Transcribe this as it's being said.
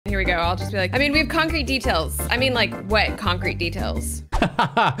go. I'll just be like, I mean, we have concrete details. I mean, like, wet concrete details.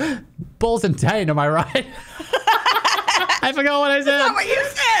 Balls and Tain, am I right? I forgot what I said. That's not what you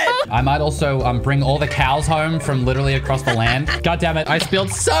said. I might also bring all the cows home from literally across the land. God damn it. I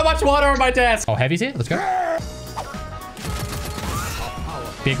spilled so much water on my desk. Oh, Heavy's here. Let's go.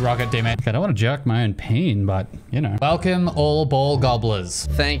 Big rocket, teammate. Okay, I don't want to jerk my own peen, but, you know. Welcome, all ball gobblers.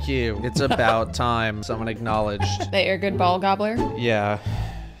 Thank you. It's about time someone acknowledged. That you're a good ball gobbler? Yeah.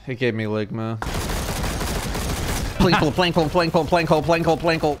 It gave me ligma. Plinkle, plinkle, plinkle, plinkle, plinkle,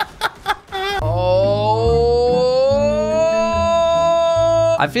 plinkle. Oh.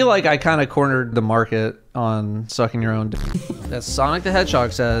 I feel like I kind of cornered the market on sucking your own dick. As Sonic the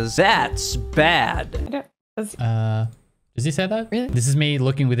Hedgehog says, that's bad. Does he say that? Really? This is me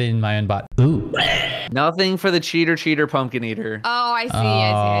looking within my own butt. Ooh. Nothing for the cheater pumpkin eater. Oh, I see,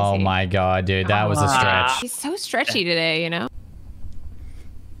 I see. Oh my God, dude. That was a stretch. He's so stretchy today, you know?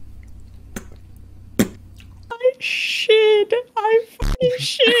 I fucking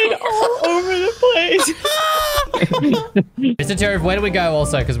shit all over the place. Mr. Turf, where do we go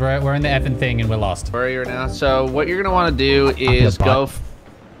also? Because we're in the effing thing and we're lost. Where are you now? So what you're gonna want to do is go.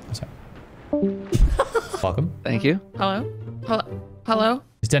 Welcome. Thank you. Hello? Hello? Hello?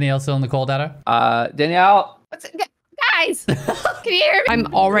 Is Danielle still in the call, Dado? Danielle. What's it? Guys, can you hear me?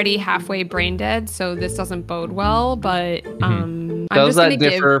 I'm already halfway brain dead, so this doesn't bode well, but I'm Does just that gonna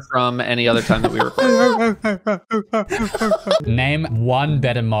differ from any other time that we record? Name one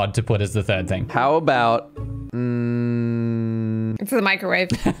better mod to put as the third thing. How about... It's the microwave.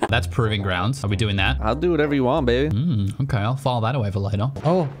 That's proving grounds. Are we doing that? I'll do whatever you want, baby. Okay, I'll file that away for later.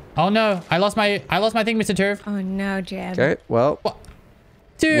 Oh no, I lost my thing, Mr. Turf. Oh no, Jeb. Okay, well... What?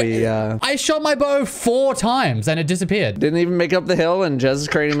 Dude, I shot my bow 4 times and it disappeared. Didn't even make up the hill and Jez's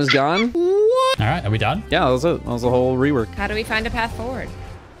cranium is gone? What? All right, are we done? Yeah, that was it. That was the whole rework. How do we find a path forward?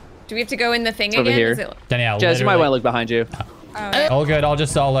 Do we have to go in the thing Over again? here. Is it... Danielle, Jez, you might literally- want to look behind you. All good, I'll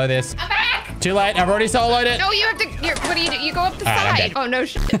just solo this. I'm back! Too late, I've already soloed it. No, you have to... what do you do? You go up the I'm side. dead. Oh, no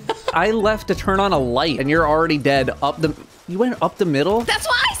shit. I left to turn on a light and you're already dead up the... You went up the middle? That's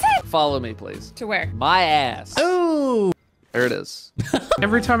what I said! Follow me, please. To where? My ass. Ooh. There it is.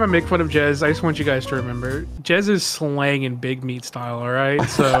 Every time I make fun of Jez, I just want you guys to remember, Jez is slanging big meat style, all right?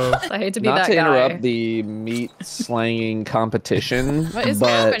 So I hate to be Not that to guy. interrupt the meat slanging competition, What is but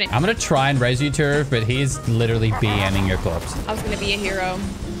happening? I'm gonna try and raise you, Turf, but he's literally BMing your corpse. I was gonna be a hero.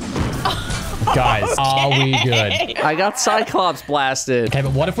 Guys, are we good? I got Cyclops blasted. Okay,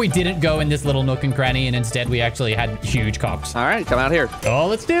 but what if we didn't go in this little nook and cranny and instead we actually had huge cocks? All right, come out here. Oh,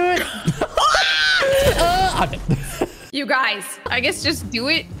 let's do it. I'm dead. You guys, I guess just do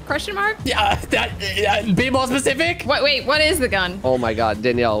it, question mark? Be more specific. Wait, what is the gun? Oh my God,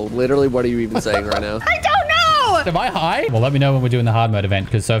 Danielle, literally, what are you even saying right now? I don't know! Am I high? Well, let me know when we're doing the hard mode event,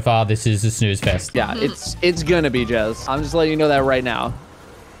 because so far this is a snooze fest. Yeah, it's gonna be Jez. I'm just letting you know that right now.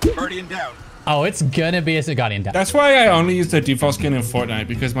 Guardian down. Oh, it's gonna be a Guardian down. That's why I only use the default skin in Fortnite,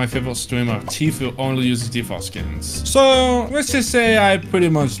 because my favorite streamer, Tfue, only uses default skins. So let's just say I pretty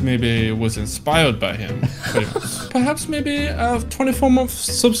much maybe was inspired by him. Pretty much. Perhaps maybe a 24-month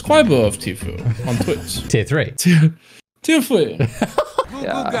subscriber of Tfue on Twitch. Tier 3. Tier 3.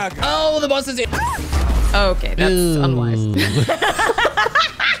 Yeah. Oh, the boss is here. Okay, that's unwise.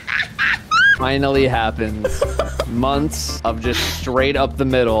 Finally happens. Months of just straight up the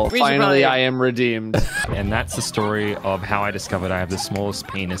middle. We should Finally, probably- I am redeemed. And that's the story of how I discovered I have the smallest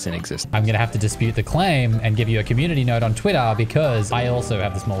penis in existence. I'm gonna have to dispute the claim and give you a community note on Twitter because I also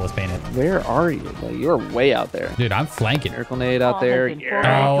have the smallest penis. Where are you? Like, you're way out there. Dude, I'm flanking. Miracle Nade out there.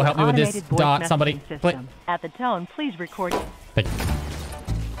 Yeah. Oh, help me with this dart, somebody. Please. At the tone, please record. Thank you.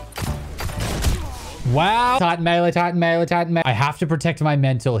 Wow. Titan melee, Titan melee, Titan melee. I have to protect my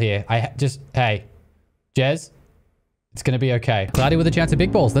mental here. Hey, Jez, it's gonna be okay. Glady with a chance of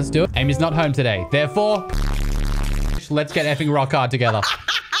big balls. Let's do it. Amy's not home today. Therefore, let's get effing rock hard together.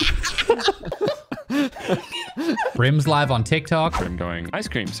 Brim's live on TikTok. I'm going, ice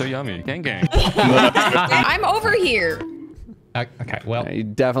cream, so yummy. Gang gang. I'm over here. Okay, well, You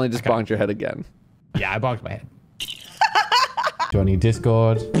definitely just bonked your head again. yeah, I bonked my head. Johnny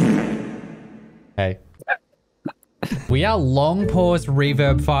Discord. Hey. We are long pause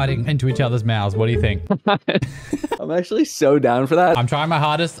reverb fighting into each other's mouths. What do you think? I'm actually so down for that. I'm trying my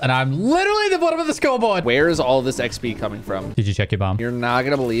hardest and I'm literally at the bottom of the scoreboard. Where is all this XP coming from? Did you check your bum? You're not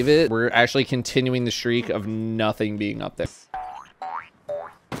gonna believe it. We're actually continuing the streak of nothing being up there.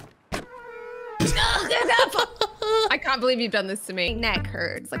 I can't believe you've done this to me. Neck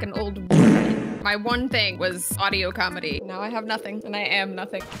hurts like an old woman. My one thing was audio comedy. Now I have nothing, and I am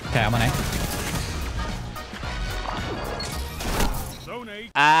nothing. Okay, I'm on A.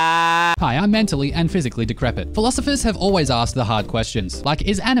 Hi, I'm mentally and physically decrepit. Philosophers have always asked the hard questions, like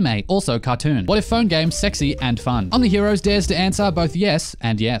is anime also cartoon? What if phone games sexy and fun? Omni Heroes dares to answer both yes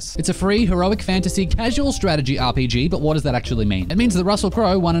and yes. It's a free, heroic fantasy, casual strategy RPG, but what does that actually mean? It means that Russell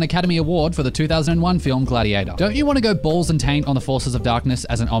Crowe won an Academy Award for the 2001 film Gladiator. Don't you want to go balls and taint on the forces of darkness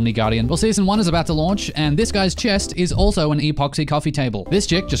as an Omni Guardian? Well, Season 1 is about to launch, and this guy's chest is also an epoxy coffee table. This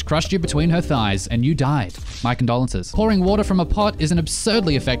chick just crushed you between her thighs, and you died. My condolences. Pouring water from a pot is an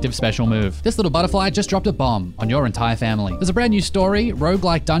absurdly effective special move. This little butterfly just dropped a bomb on your entire family. There's a brand new story,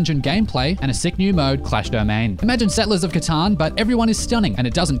 roguelike dungeon gameplay, and a sick new mode, Clash Domain. Imagine Settlers of Catan, but everyone is stunning, and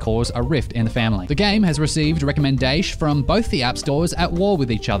it doesn't cause a rift in the family. The game has received recommendation from both the app stores at war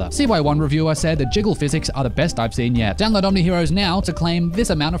with each other. See why one reviewer said that jiggle physics are the best I've seen yet. Download Omni Heroes now to claim this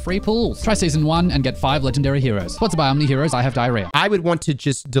amount of free pools. Try Season 1 and get 5 legendary heroes. Sponsored by Omni Heroes, I have diarrhea. I would want to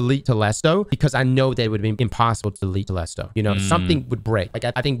just delete Telesto because I know that it would be impossible to delete Telesto. You know, something would break. Like,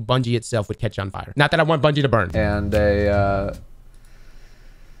 I think Bungie itself would catch on fire. Not that I want Bungie to burn. And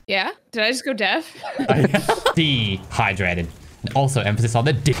Yeah? Did I just go deaf? Dehydrated. Also, emphasis on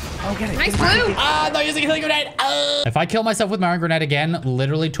the D. Oh, get it. Nice blue. Ah, no, using a healing grenade. If I kill myself with my own grenade again,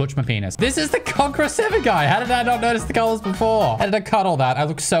 literally touch my penis. This is the Conqueror 7 guy. How did I not notice the colors before? How did I cut all that? I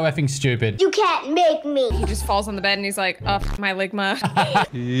look so effing stupid. You can't make me. He just falls on the bed and he's like, oh, my ligma.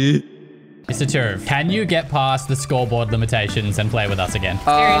 Mr. Turv, can you get past the scoreboard limitations and play with us again?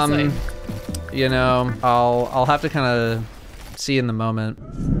 Seriously. You know, I'll have to kind of see in the moment.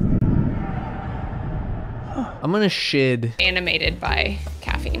 I'm gonna shid. Animated by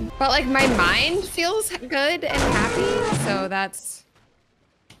caffeine. But like my mind feels good and happy, so that's...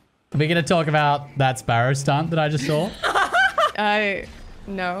 Are we gonna talk about that sparrow stunt that I just saw?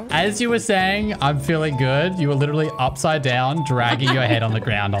 No. As you were saying, I'm feeling good, you were literally upside down, dragging your head on the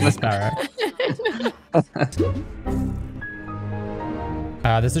ground on the sparrow.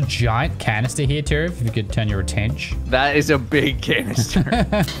 There's a giant canister here, Turv, if you could turn your attention. That is a big canister.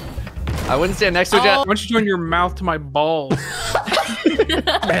 I wouldn't stand next to it. Why don't you join your mouth to my balls?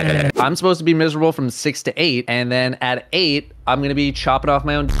 I'm supposed to be miserable from 6 to 8, and then at 8, I'm going to be chopping off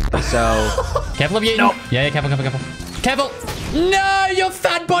my own so... Careful of you. Nope. Yeah, careful. Careful. No, you're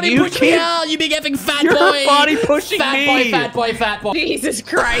fat body pushing me out, you big effing fat boy. Your body pushing me. Fat boy. Jesus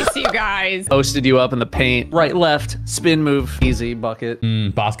Christ, you guys. Posted you up in the paint. Right, left, spin move. Easy, bucket.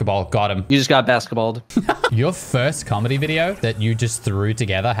 Basketball, got him. You just got basketballed. Your first comedy video that you just threw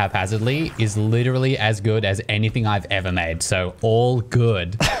together haphazardly is literally as good as anything I've ever made. So all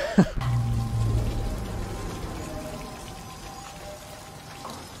good.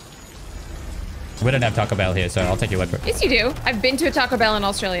 We don't have Taco Bell here, so I'll take your word for it. Yes, you do. I've been to a Taco Bell in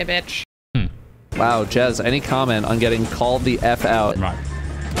Australia, bitch. Wow, Jez, any comment on getting called the F out? Right.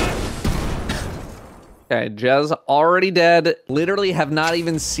 Okay, Jez, already dead. Literally have not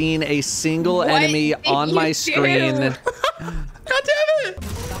even seen a single enemy on my screen. God damn it!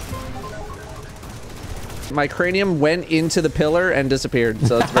 My cranium went into the pillar and disappeared,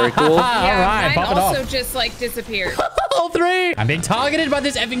 so that's very cool. Yeah, right, mine also just like disappeared. All 3. I'm being targeted by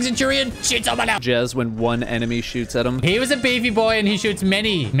this effing Centurion. Shoot someone out. Jez, when one enemy shoots at him. He was a beefy boy and he shoots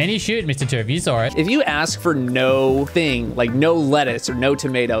many. Many shoot, Mr. Turv. You saw it. If you ask for no thing, like no lettuce or no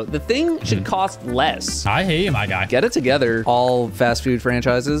tomato, the thing should cost less. I hear you, my guy. Get it together, all fast food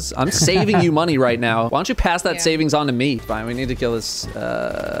franchises. I'm saving you money right now. Why don't you pass that savings on to me? Fine, we need to kill this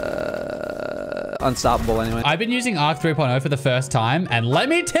unstoppable anyway. I've been using Arc 3.0 for the first time, and let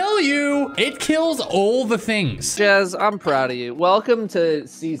me tell you, it kills all the things. Jez, I'm proud of you. Welcome to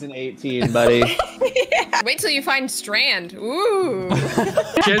season 18, buddy. Yeah. Wait till you find Strand. Ooh.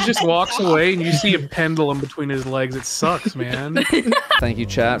 Jez just walks away and you see a pendulum between his legs. It sucks, man. Thank you,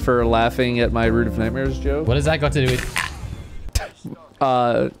 chat, for laughing at my Root of Nightmares joke. What has that got to do with...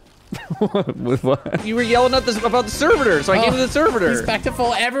 With what? You were yelling at this about the servitor, so I gave you the servitor. He's back to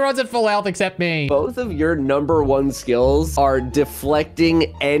full. Everyone's at full health except me. Both of your #1 skills are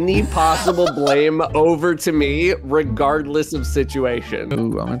deflecting any possible blame over to me, regardless of situation.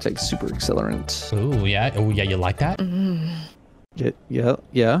 Ooh, I'm gonna take super accelerant. Ooh, yeah. Oh, yeah. You like that? Yeah.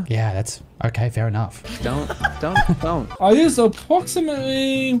 Yeah, that's okay. Fair enough. Don't. I use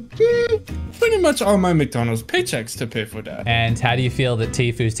approximately pretty much all my McDonald's paychecks to pay for that. And how do you feel that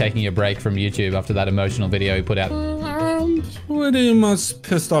Tifu's taking a break from YouTube after that emotional video he put out? I'm pretty much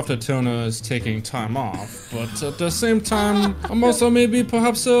pissed off that Tona is taking time off, but at the same time, I'm also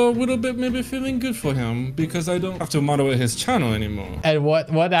perhaps a little bit feeling good for him because I don't have to moderate his channel anymore. And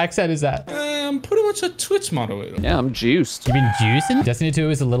what accent is that? I'm pretty much a Twitch moderator. Yeah, I'm juiced. You've been juicing? Destiny 2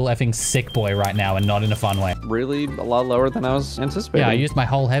 is a little effing sick boy right now and not in a fun way. really a lot lower than I was anticipating. Yeah, I used my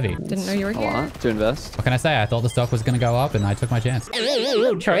whole heavy. Didn't know you were a here. lot to invest. What can I say? I thought the stock was going to go up and I took my chance. I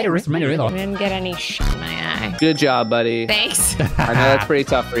didn't get any shit in my eye. Good job, buddy. Thanks. I know that's pretty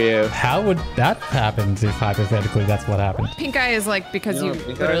tough for you. How would that happen if hypothetically that's what happened? Pink eye is like because You know you what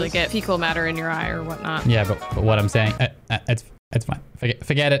pink eye literally is? get fecal matter in your eye or whatnot. Yeah, but what I'm saying, it's fine.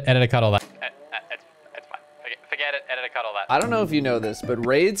 Forget it. Editor, cut all that. It's fine. Forget it. Editor, cut all that. I don't know if you know this, but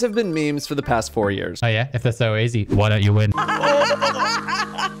raids have been memes for the past 4 years. Oh yeah, if they're so easy, why don't you win?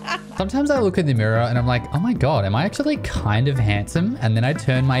 Sometimes I look in the mirror and I'm like, oh my God, am I actually kind of handsome? And then I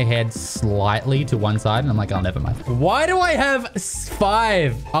turn my head slightly to one side and I'm like, oh, never mind. Why do I have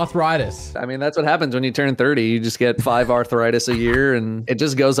 5 arthritis? I mean, that's what happens when you turn 30. You just get 5 arthritis a year and it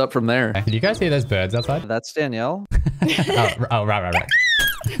just goes up from there. Did you guys hear those birds outside? That's Danielle. Right.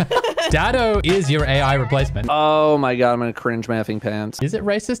 Dado is your AI replacement. Oh my God, I'm gonna cringe my effing pants. Is it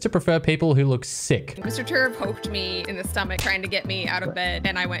racist to prefer people who look sick? Mr. Turv poked me in the stomach trying to get me out of bed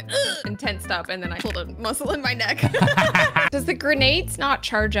and I went "Ugh," and tensed up and then I pulled a muscle in my neck. Does the grenades not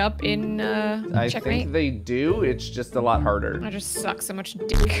charge up in I Checkmate? think they do. It's just a lot harder. I just suck so much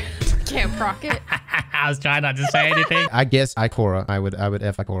dick. Can't proc it. I was trying not to say anything. I guess Ikora. I would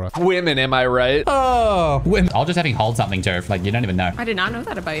F Ikora. Women, am I right? Oh, I'll just have him hold something, Turf. Like, you don't even know. I did not know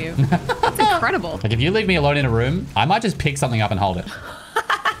that about you. That's incredible. Like, if you leave me alone in a room, I might just pick something up and hold it.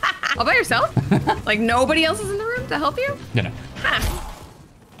 All by yourself? Like nobody else is in the room to help you? You know. Huh.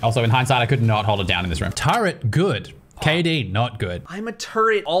 Also, in hindsight, I could not hold it down in this room. Turret, good. KD, not good. I'm a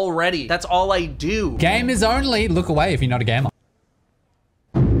turret already. That's all I do. Game is only. Look away if you're not a gamer.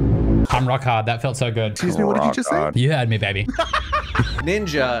 I'm rock hard. That felt so good. Excuse me, what did you just say? You heard me, baby.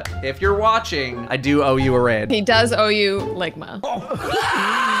 Ninja, if you're watching, I do owe you a raid. He does owe you Ligma.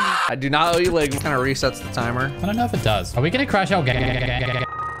 I do not owe you Ligma. Kind of resets the timer. I don't know if it does. Are we going to crash our game?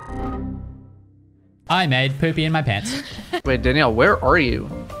 I made poopy in my pants. Wait, Danielle, where are you?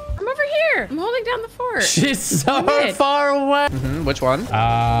 I'm over here. I'm holding down the fort. She's so Mid. far away. Which one?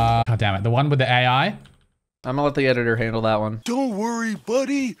 God damn it. The one with the AI? I'm gonna let the editor handle that one. Don't worry,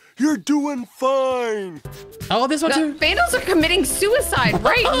 buddy. You're doing fine. Oh, this one The too. Vandals are committing suicide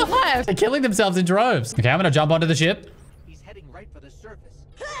right and left. They're killing themselves in droves. Okay, I'm gonna jump onto the ship.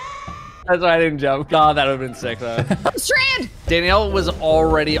 That's why I didn't jump. God, that would have been sick though. Strand! Danielle was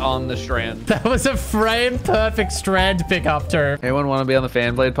already on the strand. That was a frame perfect strand pickup turn. Anyone want to be on the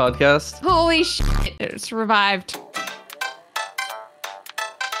Fanblade podcast? Holy shit. It's revived.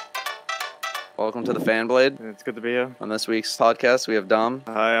 Welcome to the Fanblade. It's good to be here. On this week's podcast, we have Dom.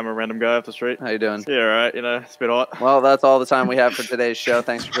 Hi, I'm a random guy off the street. How you doing? Yeah, all right. You know, it's a bit hot. Well, that's all the time we have for today's show.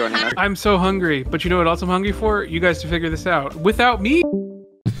 Thanks for joining us. I'm so hungry, but you know what else I'm hungry for? You guys to figure this out. Without me.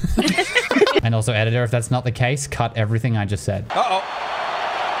 And also, editor, if that's not the case, cut everything I just said. Uh-oh.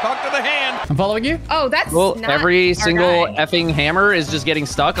 Talk to the hand. I'm following you. Oh, that's Well, not every our single guy. effing hammer is just getting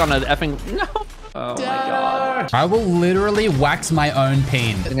stuck on an effing... No. Oh my God. I will literally wax my own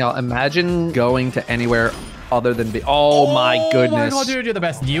peen. Danielle, imagine going to anywhere other than... Oh my goodness. Oh my God, dude, you're the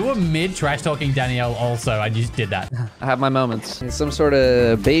best. You were mid trash talking Danielle also. I just did that. I have my moments. It's some sort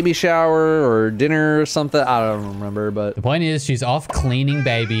of baby shower or dinner or something. I don't remember, but... The point is, she's off cleaning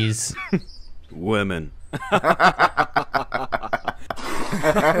babies. Women. Okay,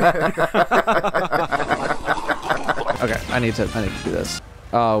 I need to do this.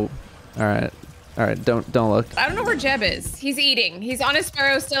 Oh, all right. All right, don't look. I don't know where Jeb is. He's eating. He's on his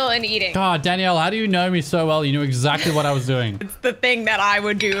sparrow still and eating. God, Danielle, how do you know me so well? You knew exactly what I was doing. It's the thing that I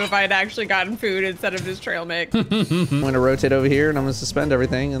would do if I'd actually gotten food instead of just trail mix. I'm gonna rotate over here and I'm gonna suspend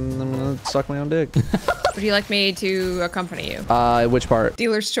everything and I'm gonna suck my own dick. Would you like me to accompany you? Which part?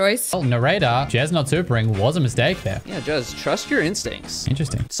 Dealer's choice. Well, narrator, Jez not supering was a mistake there. Yeah, just trust your instincts.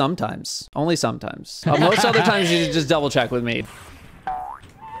 Interesting. Sometimes. Only sometimes. Most other times you just double check with me.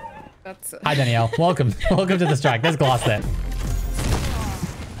 That's Hi, Danielle. Welcome. Welcome to the strike. There's glass there.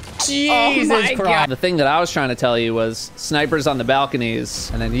 Jesus my Christ. God. The thing that I was trying to tell you was snipers on the balconies,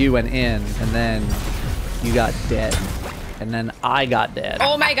 and then you went in, and then you got dead. And then I got dead.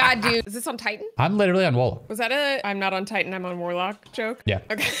 Oh my God, dude. Is this on Titan? I'm literally on Warlock. Was that a I'm not on Titan, I'm on Warlock joke? Yeah.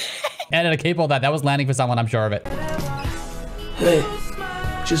 Okay. And to keep all that, that was landing for someone, I'm sure of it. Hey,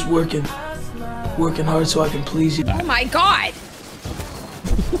 just working hard so I can please you. Oh my God.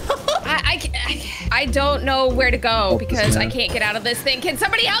 I don't know where to go because I can't get out of this thing. Can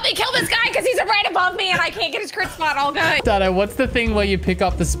somebody help me kill this guy? Because he's right above me and I can't get his crit spot all good. Dado, what's the thing where you pick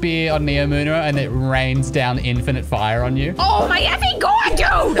up the spear on Neomuna and it rains down infinite fire on you? Oh my effing God,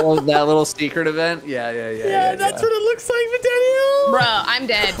 dude! That little secret event? Yeah. Yeah, that's what it looks like for Danielle. Bruh, I'm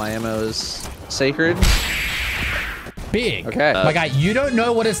dead. My ammo is sacred. big. Okay. My guy, you don't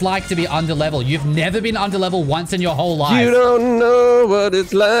know what it's like to be under level. You've never been under level once in your whole life. You don't know what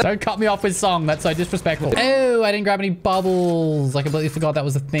it's like. Don't cut me off with song. That's so disrespectful. Oh, I didn't grab any bubbles. I completely forgot that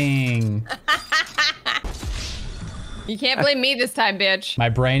was a thing. You can't blame me this time, bitch. My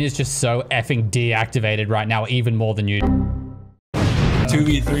brain is just so effing deactivated right now, even more than you.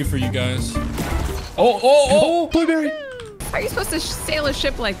 2v3 for you guys. Oh, Blueberry. How are you supposed to sail a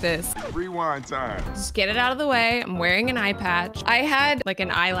ship like this? Rewind time. Just get it out of the way. I'm wearing an eye patch. I had like an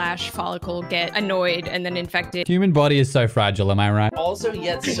eyelash follicle get annoyed and then infected. Human body is so fragile, am I right? Also,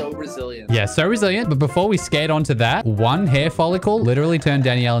 yet so resilient. Yeah, so resilient. But before we skate onto that, one hair follicle literally turned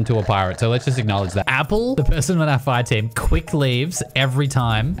Danielle into a pirate. So let's just acknowledge that. Apple, the person on our fire team, quick leaves every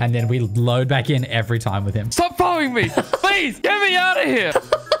time. And then we load back in every time with him. Stop following me. Please, get me out of here.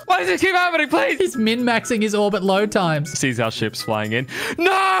 Why does this keep happening, please? He's min-maxing his orbit load times. Sees our ships flying in.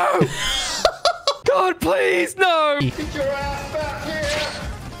 No! God, please, no! Get your ass back here.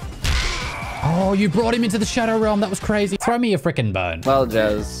 Oh, you brought him into the Shadow Realm. That was crazy. Throw me a frickin' bone. Well,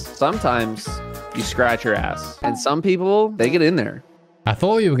 Jez, sometimes you scratch your ass. And some people, they get in there. I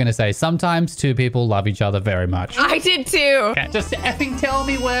thought you were going to say sometimes two people love each other very much. I did too. Okay, just effing tell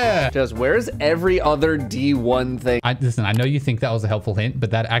me where. Jez, where's every other D1 thing? Listen, I know you think that was a helpful hint,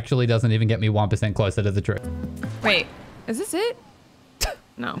 but that actually doesn't even get me 1% closer to the truth. Wait, is this it?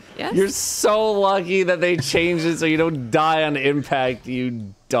 No. Yes? You're so lucky that they changed it so you don't die on impact,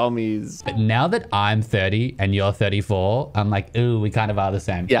 you dummies. But now that I'm 30 and you're 34, I'm like, ooh, we kind of are the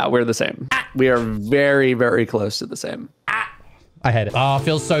same. Yeah, we're the same. We are very, very close to the same. I had it. Oh,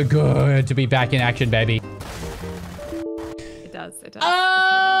 feels so good to be back in action, baby. It does. It does.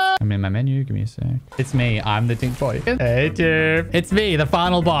 I'm in my menu. Give me a sec. It's me. I'm the Tink Boy. Hey, Tip. It's me, the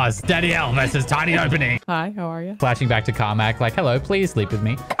final boss. Danielle versus Tiny Opening. Hi, how are you? Flashing back to Carmack, like, hello, please sleep with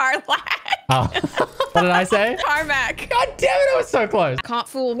me. Carlac. Oh, what did I say? Carmack. God damn it, I was so close. Can't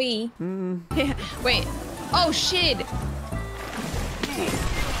fool me. Wait. Oh, shit.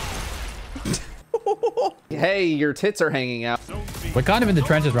 Hey, your tits are hanging out. We're kind of in the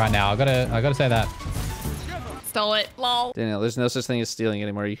trenches right now. I gotta say that. Stole it. Lol. Daniel, there's no such thing as stealing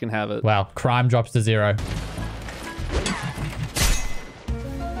anymore. You can have it. Wow, crime drops to 0.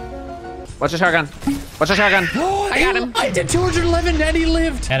 Watch the shotgun. Watch the shotgun. I got him. I did 211 and he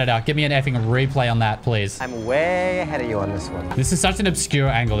lived. Edit out. Give me an effing replay on that, please. I'm way ahead of you on this one. This is such an obscure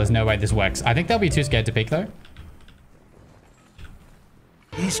angle. There's no way this works. I think they'll be too scared to peek, though.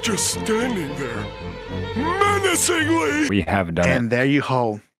 He's just standing there, menacingly. We have done And there you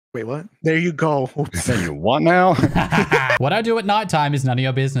go. Wait, what? There you go. There you what now? What I do at nighttime is none of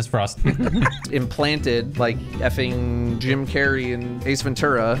your business, Frost. Implanted like effing Jim Carrey and Ace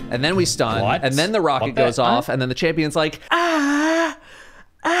Ventura, and then we stun, What? and then the rocket goes off, and then the champion's like,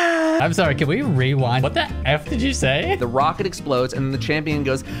 I'm sorry, can we rewind? What the F did you say? the rocket explodes, and then the champion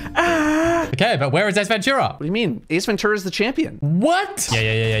goes, Okay, but where is Ace Ventura? What do you mean? Ace Ventura is the champion. What?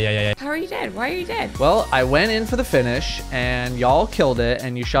 Yeah. How are you dead? Why are you dead? Well, I went in for the finish, and y'all killed it,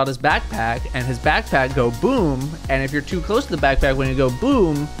 and you shot his backpack, and his backpack go boom, and if you're too close to the backpack when you go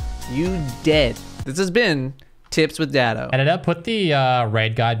boom, you dead. This has been Tips with Dado. Editor, put the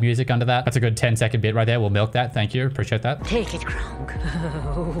raid guide music under that. That's a good 10-second bit right there. We'll milk that. Thank you. Appreciate that. Take it, Kronk.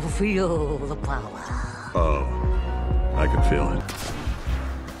 Feel the power. Oh, I can feel it.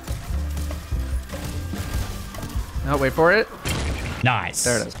 Oh, wait for it. Nice.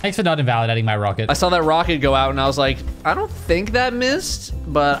 There it is. Thanks for not invalidating my rocket. I saw that rocket go out, and I was like, I don't think that missed,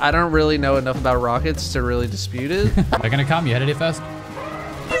 but I don't really know enough about rockets to really dispute it. They're gonna come. You headed it first.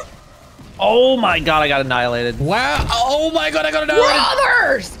 Oh my god, I got annihilated. Wow. Oh my god, I got annihilated.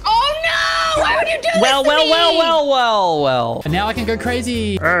 Brothers! Oh no! Why would you do this Well, to well, me? well, well, well, well. And now I can go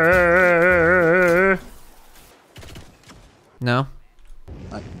crazy. No.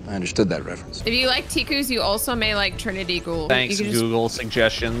 I understood that reference. If you like Tikus, you also may like Trinity Ghoul. Thanks, You can just Google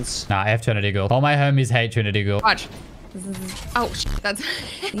suggestions. Nah, I have Trinity Ghoul. All my homies hate Trinity Ghoul. watch. Oh, that's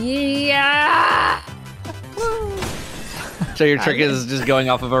yeah. Woo. So your trick is just going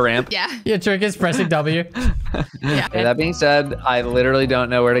off of a ramp? Yeah. Your trick is pressing W. Yeah. Okay, that being said, I literally don't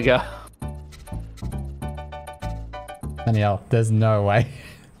know where to go. Danielle, there's no way.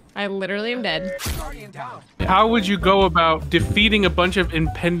 I literally am dead. How would you go about defeating a bunch of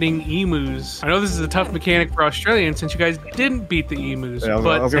impending emus? I know this is a tough mechanic for Australians since you guys didn't beat the emus, Yeah, I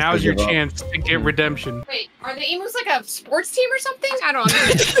but was gonna now's say your give up. chance to get redemption. Wait, are the emus like a sports team or something? I don't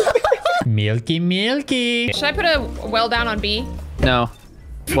understand. Milky. Should I put a well down on B? No.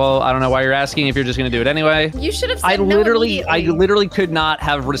 Well, I don't know why you're asking if you're just gonna do it anyway. You should have said I no immediately. literally could not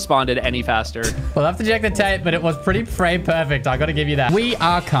have responded any faster. We'll have to check the tape, but it was pretty frame perfect. I gotta give you that. We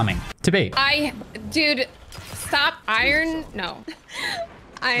are coming to B. Dude, Stop. Iron. No.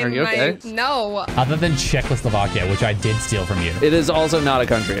 Are you okay? No. Other than Czechoslovakia, which I did steal from you. It is also not a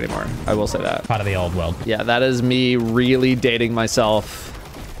country anymore. I will say that. Part of the old world. Yeah, that is me really dating myself.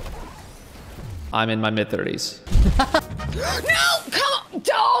 I'm in my mid-30s. No! Come on!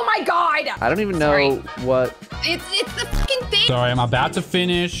 Oh my god! I don't even know what... It's the fucking thing! Sorry, I'm about to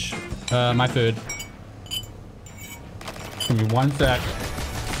finish my food. Give me 1 sec.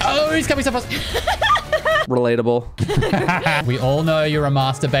 Oh, he's coming so fast. Relatable. We all know you're a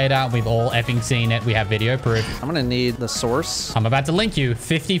masturbator. We've all effing seen it. We have video proof. I'm gonna need the source. I'm about to link you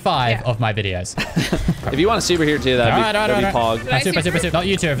 55 of my videos. If you want a super here too, that'd be Pog. Super. Not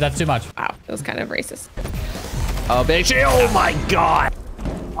YouTube. That's too much. Wow, that was kind of racist. Oh, big shit. Oh my god.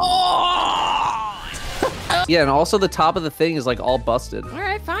 Yeah, and also the top of the thing is like all busted. All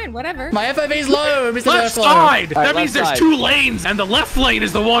right, fine, whatever. My FOV's low, Mr. Left side! Right, that means there's 2 lanes, and the left lane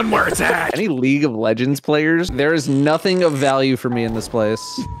is the one where it's at. Any League of Legends players, there is nothing of value for me in this place.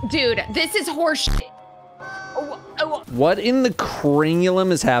 Dude, this is horseshit. What in the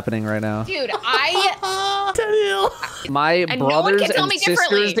cranium is happening right now? Dude, My brothers and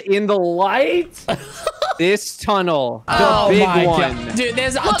sisters in the light. This tunnel, the big one. God. Dude,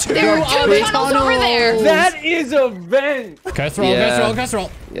 there's there are 2 tunnels over there. That is a vent. Curse roll. Yeah. Curse roll.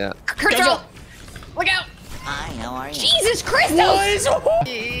 Look out. Hi, how are you? Jesus Christos!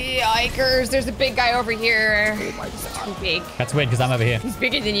 Yikers, there's a big guy over here. He's too big. That's weird because I'm over here. He's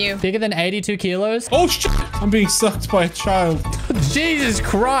bigger than you. Bigger than 82 kilos? Oh shit! I'm being sucked by a child. Jesus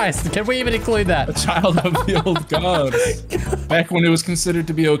Christ! Can we even include that? A child of the old gods. Back when it was considered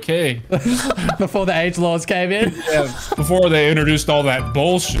to be okay. Before the age laws came in? Yeah, before they introduced all that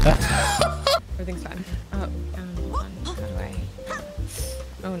bullshit. Everything's fine. How do I...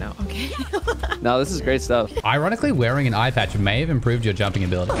 Oh no, okay. No, this is great stuff. Ironically, wearing an eye patch may have improved your jumping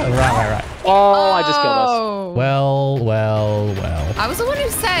ability. Right. Oh, I just killed us. Well. I was the one who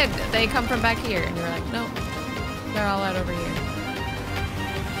said they come from back here, and you were like, nope, they're all out over here.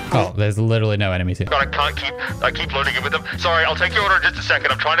 Oh, there's literally no enemies here. God, I keep loading in with them. Sorry, I'll take your order in just a second.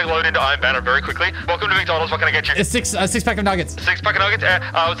 I'm trying to load into Iron Banner very quickly. Welcome to McDonald's. What can I get you? A six pack of nuggets. 6-pack of nuggets?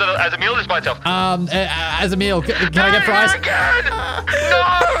 As a meal, just by itself? As a meal. Can I get fries?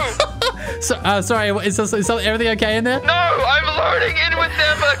 No! Sorry, is everything okay in there? No, I'm loading in with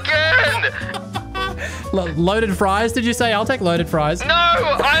them again! Loaded fries, did you say? I'll take loaded fries. No,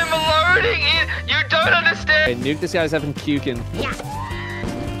 I'm loading in. You don't understand. Hey, Nuke, this guy's having puking. Yeah.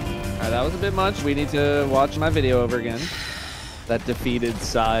 All right, that was a bit much. We need to watch my video over again. That defeated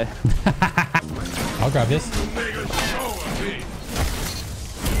sigh. I'll grab this.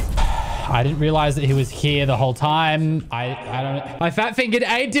 I didn't realize that he was here the whole time. I don't know. I fat fingered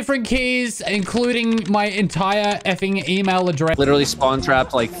 8 different keys, including my entire effing email address. Literally spawn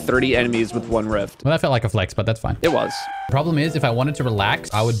trapped like 30 enemies with 1 rift. Well, that felt like a flex, but that's fine. It was. Problem is, if I wanted to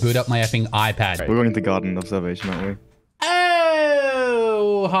relax, I would boot up my effing iPad. We're going to garden observation, aren't we?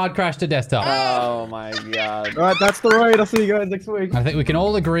 Oh, hard crash to desktop. Oh my god. All right, that's the raid. I'll see you guys next week. I think we can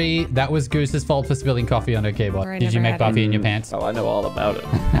all agree that was Goose's fault for spilling coffee on her keyboard. Did you make Buffy in your pants? Oh, I know all about it.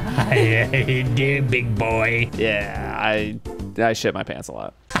 Yeah, you do, big boy. Yeah, I shit my pants a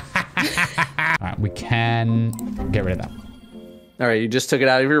lot. All right, we can get rid of that. All right, you just took it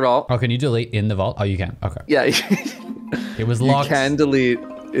out of your vault. Oh, can you delete in the vault? Oh, you can. Okay. Yeah. It was locked. You can delete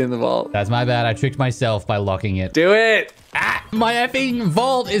in the vault. That's my bad. I tricked myself by locking it. Do it. My effing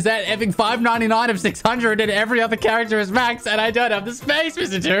vault is at effing 599 of 600 and every other character is max and I don't have the space,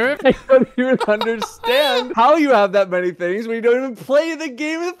 Mr. Turf. I don't even understand how you have that many things when you don't even play the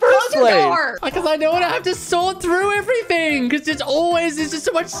game in the first place. Because I don't want to have to sort through everything because there's just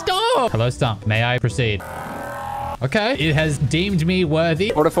so much stuff. Hello, Stump. May I proceed? Okay, it has deemed me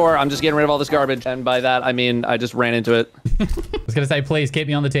worthy. 4-4, I'm just getting rid of all this garbage. And by that, I mean, I just ran into it. I was going to say, please keep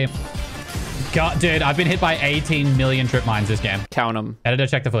me on the team. God, dude, I've been hit by 18 million trip mines this game. Count them. Editor,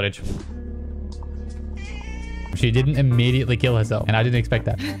 check the footage. She didn't immediately kill herself, and I didn't expect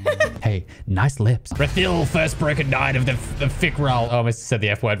that. Hey, nice lips. Refill first broken night of the fic roll. Oh, I almost said the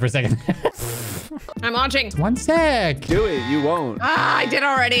F word for a second. I'm launching. 1 sec. Do it, you won't. Ah, I did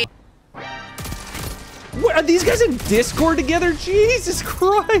already. What, are these guys in Discord together? Jesus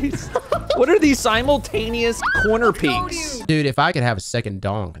Christ. What are these simultaneous corner peeks? Dude, if I could have a second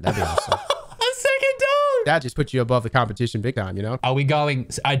dong, that'd be awesome. A second dong? That just puts you above the competition big time, you know? Are we going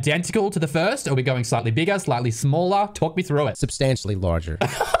identical to the first? Are we going slightly bigger, slightly smaller? Talk me through it. Substantially larger.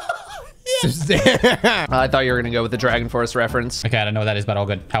 I thought you were going to go with the Dragon Force reference. Okay, I don't know what that is, but all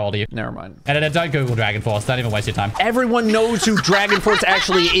good. How old are you? Never mind. Editor, don't Google Dragon Force. Don't even waste your time. Everyone knows who Dragon Force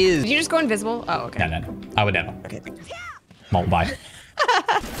actually is. Did you just go invisible? Oh, okay. No. I would never. Okay. Bye.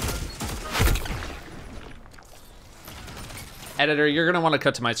 Editor, you're gonna want to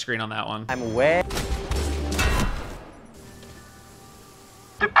cut to my screen on that one. I'm way.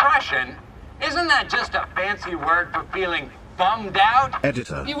 Depression? Isn't that just a fancy word for feeling bummed out?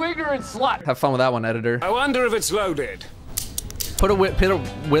 Editor. You ignorant slut. Have fun with that one, editor. I wonder if it's loaded. Put a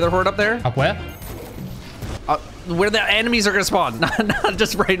Witherhoard up there. Up where? Where the enemies are gonna spawn, not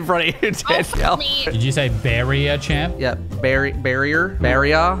just right in front of you, Danielle. Did you say barrier, champ? Yeah, barrier.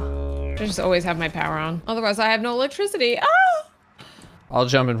 I just always have my power on. Otherwise, I have no electricity. Oh! I'll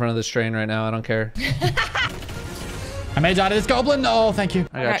jump in front of this train right now. I don't care. I may die to this goblin. Oh, thank you.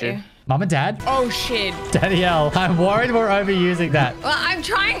 I got you. Mom and Dad? Oh, shit. Danielle, I'm worried we're overusing that. Well, I'm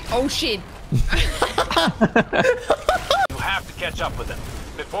trying. Oh, shit. You have to catch up with him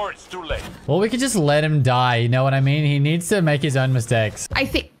before it's too late. Well, we could just let him die. You know what I mean? He needs to make his own mistakes. I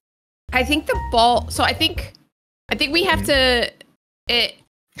think the ball. So I think we have to.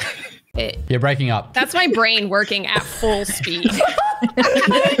 You're breaking up. That's my brain working at full speed.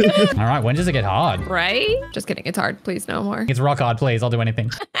 All right, when does it get hard? Right? Just kidding. It's hard. Please, no more. It's rock hard, please. I'll do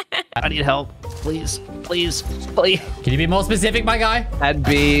anything. I need help. Please. Can you be more specific, my guy? That'd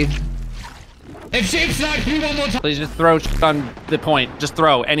be... If sheep's not you one more time. Please just throw on the point. Just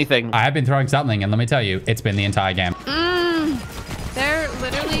throw anything. I have been throwing something, and let me tell you, it's been the entire game. They're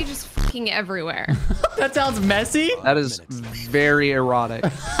literally just fucking everywhere. That sounds messy. That is very erotic.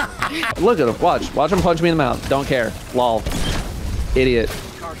 Look at him. Watch him punch me in the mouth. Don't care. Lol. Idiot.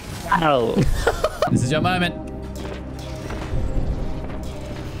 Ow. This is your moment.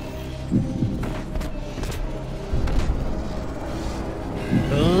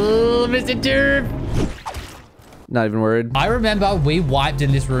 Oh, Mr. Derp. Not even worried. I remember we wiped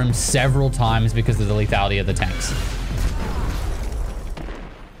in this room several times because of the lethality of the tanks.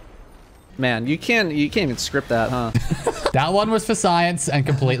 Man, you can't even script that, huh? That one was for science and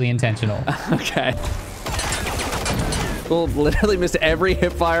completely intentional. Okay. Cool, literally missed every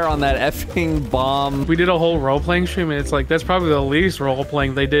hip fire on that effing bomb. We did a whole role-playing stream, and it's like, that's probably the least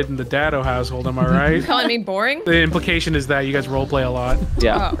role-playing they did in the Dado household, am I right? You're calling me boring? The implication is that you guys role-play a lot.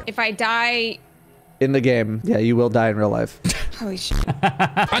 Yeah. Oh, if I die... In the game. Yeah, you will die in real life. Holy shit.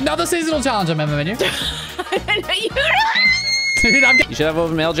 Another seasonal challenge, remember, menu. Dude, You should have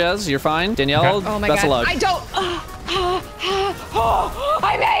open mail, Jez. You're fine. Danielle, oh my best God. of luck. I don't...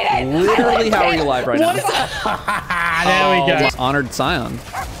 I made it! Literally, how are you alive right now? There we go. Honored Scion.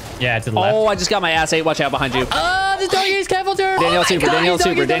 Yeah, to the left. Oh, I just got my ass ate. Watch out behind you. The doggy's careful, turn. Danielle super, Danielle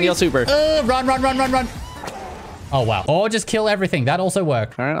super, Danielle super. Run. Oh, wow. Or just kill everything. That also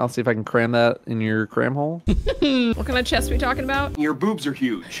worked. All right, I'll see if I can cram that in your cram hole. What kind of chest are we talking about? Your boobs are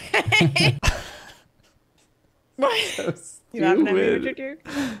huge. What? You have an energy drink?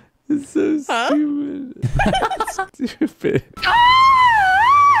 It's so stupid. Stupid.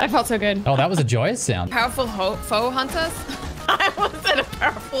 I felt so good. Oh, that was a joyous sound. Powerful foe hunt us? I wasn't a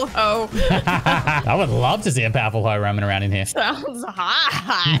powerful hoe. I would love to see a powerful hoe roaming around in here. Sounds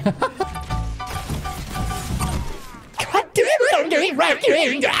hot.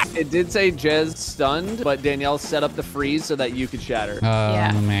 It did say Jez stunned, but Danielle set up the freeze so that you could shatter.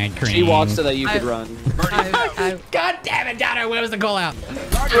 Yeah. My cream. She walked so that you could run. God damn it, Dano, where was the call out?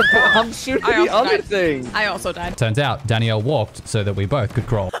 I'm shooting the other thing. I also died. Turns out Danielle walked so that we both could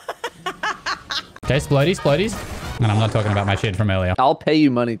crawl. Okay, splodies. And I'm not talking about my shit from earlier. I'll pay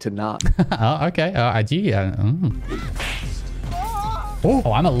you money to not. Oh, okay. I do.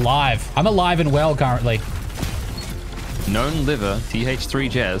 Oh, I'm alive. I'm alive and well currently. Known liver,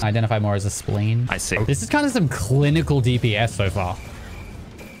 TH3 Jez. Identify more as a spleen. I see. This is kind of some clinical DPS so far.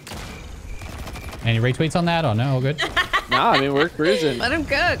 Any retweets on that or no? All good? No, I mean, we're cruising. Let him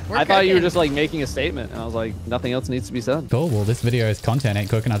cook. I thought you were just like making a statement. And I was like, nothing else needs to be said. Cool. Well, this video's content ain't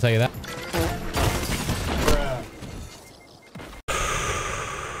cooking, I'll tell you that.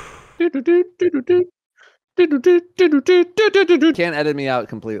 Can't edit me out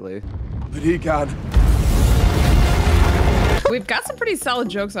completely. But he can. We've got some pretty solid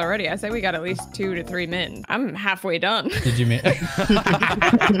jokes already. I say we got at least 2 to 3 min. I'm halfway done. Did you mean? All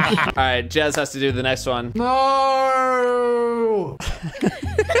right, Jez has to do the next one. No!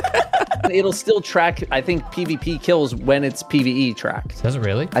 It'll still track, I think, PvP kills when it's PvE tracked. Does it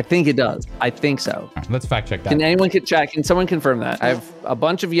really? I think it does. I think so. Right, let's fact check that. Can someone confirm that? I have a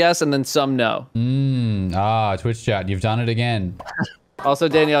bunch of yes and then some no. Twitch chat, you've done it again. Also,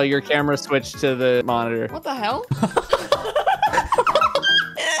 Danielle, your camera switched to the monitor. What the hell?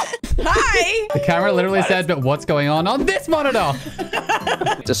 Hi! The camera literally said, but what's going on this monitor?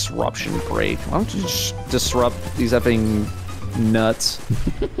 Disruption break. Why don't you just disrupt these effing nuts?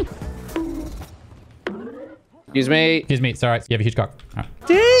 Excuse me. Excuse me. Sorry. You have a huge cock.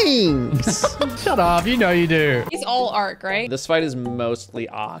 Thanks. Shut up. You know you do. He's all arc, right? This fight is mostly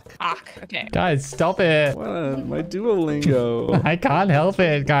Ak. Okay. Guys, stop it. What? My Duolingo. I can't help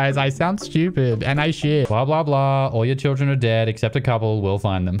it, guys. I sound stupid and I shit. Blah, blah, blah. All your children are dead except a couple. We'll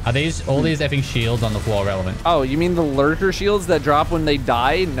find them. Are these all these effing shields on the floor relevant? Oh, you mean the lurker shields that drop when they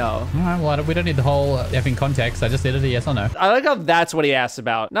die? No. All right, well, we don't need the whole effing context. I just needed a yes or no. I like how that's what he asked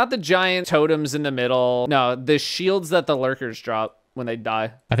about. Not the giant totems in the middle. No, the shields that the lurkers drop when they die.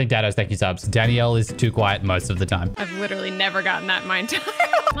 I think Dado's thank you subs. Danielle is too quiet most of the time. I've literally never gotten that in my entire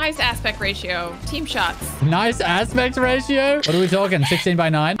Nice aspect ratio. Team shots. Nice aspect ratio? What are we talking?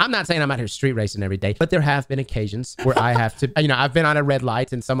 16:9? I'm not saying I'm out here street racing every day, but there have been occasions where I have to, you know, I've been on a red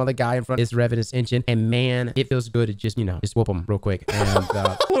light and some other guy in front is revving his engine, and man, it feels good to just, you know, just whoop them real quick. And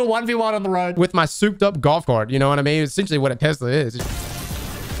little 1v1 on the road with my souped up golf cart. You know what I mean? Essentially what a Tesla is.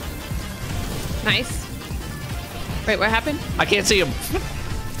 Nice. Wait, what happened? I can't see him.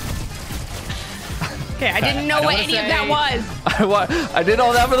 Okay, I didn't know what any of that was. I did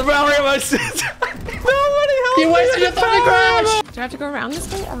all that for the boundary of my sister. Nobody helped me. You wasted your thunder crash. Do I have to go around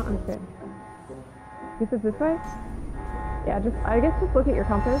this way? I don't understand. This is this way? Yeah, I guess just look at your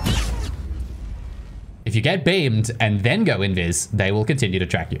compass. If you get beamed and then go invis, they will continue to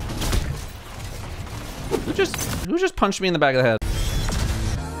track you. Who just punched me in the back of the head?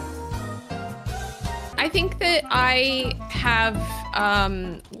 I think that I have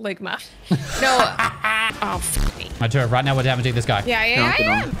ligma. No. Oh, f me. My turret, right now we're damaging this guy. Yeah, I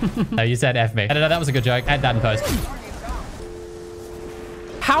am. No, you said F me. No, that was a good joke. Add that in post.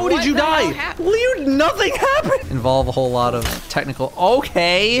 How did you die? Nothing happened. Involve a whole lot of technical.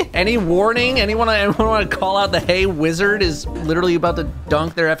 Okay. Any warning? Anyone want to call out the hey wizard is literally about to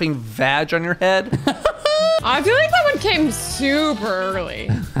dunk their effing vag on your head? I feel like that one came super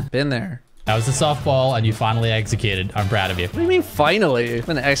early. Been there. That was a softball and you finally executed. I'm proud of you. What do you mean finally? I've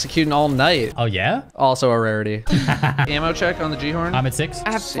been executing all night. Oh yeah? Also a rarity. Ammo check on the G-Horn? I'm at 6.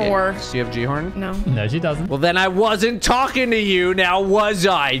 I have 4. Do you have G-Horn? No. No, she doesn't. Well, then I wasn't talking to you. Now was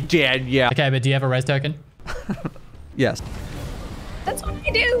I, Danielle? Okay, but do you have a res token? Yes. That's what I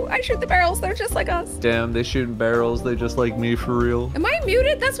do. I shoot the barrels. They're just like us. Damn, they shooting barrels. They just like me for real. Am I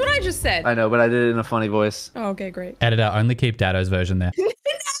muted? That's what I just said. I know, but I did it in a funny voice. Oh, okay, great. Editor, only keep Dado's version there.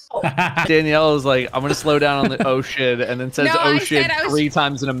 Danielle is like, I'm gonna slow down on the oh shit, and then says no, oh shit 3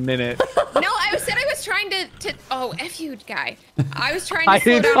 times in a minute. No, I said I was trying to oh, F you, guy. I was trying to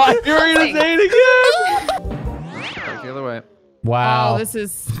slow down. I thought you were gonna say it again. Back the other way. Wow. Oh, this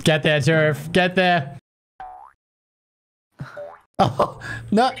is... Get there, Turf. Get there. Oh,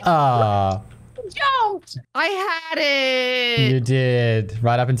 no. Jumped. I had it. You did.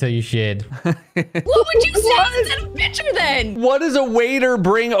 Right up until you shed. What would you say instead of pitcher then? What does a waiter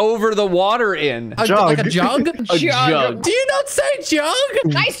bring over the water in? A jug. Like a jug? A jug. Do you not say jug?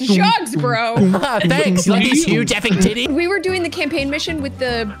 Nice jugs, bro. Thanks. You like these huge effing titties? We were doing the campaign mission with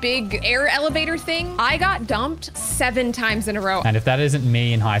the big air elevator thing. I got dumped 7 times in a row. And if that isn't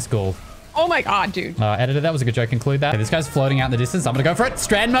me in high school. Oh my God, dude. Editor, that was a good joke. Include that. Okay, this guy's floating out in the distance. I'm gonna go for it.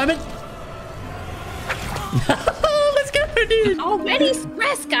 Strand moment. Let's go, dude. Already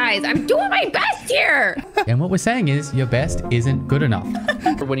stressed, guys. I'm doing my best here. And what we're saying is your best isn't good enough.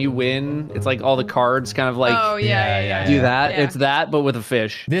 When you win, it's like all the cards kind of like oh, yeah. do that. Yeah. It's that, but with a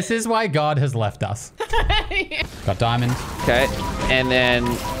fish. This is why God has left us. Got diamond. Okay. And then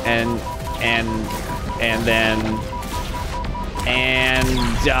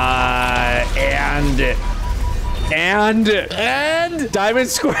diamond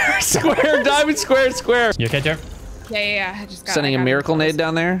square, diamond square. You okay, Jeff? Yeah. I just got sending a miracle nade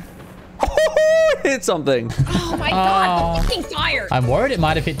down there. Hit something. Oh my God, the fucking fire. I'm worried it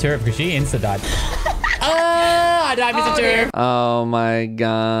might have hit Turf because she insta died. I died, Mr. Turf. Oh my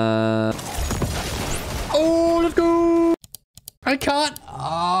God. Oh, let's go. I can't.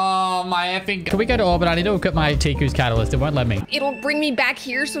 Oh, my effing. Can we go to orbit? I need to equip my Tiku's catalyst. It won't let me. It'll bring me back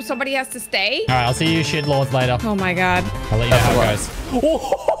here so somebody has to stay. All right, I'll see you shit lords later. Oh my God. I'll let you know how it goes.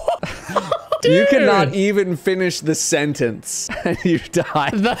 You cannot even finish the sentence and you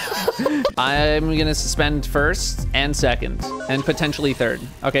die. I'm gonna suspend first and second and potentially third.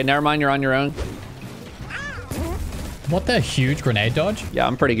 Okay, never mind, you're on your own. What the huge grenade dodge? Yeah,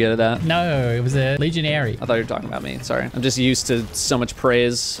 I'm pretty good at that. No, it was a legionary. I thought you were talking about me. Sorry. I'm just used to so much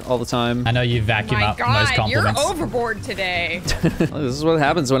praise all the time. I know you vacuum up most compliments. You're overboard today. This is what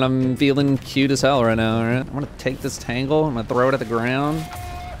happens when I'm feeling cute as hell right now, all right? I'm gonna take this tangle. I'm gonna throw it at the ground.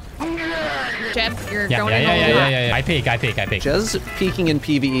 Jeb, you're Yeah, going yeah, in yeah, a yeah, lot. yeah, yeah. I peek. Jez peeking in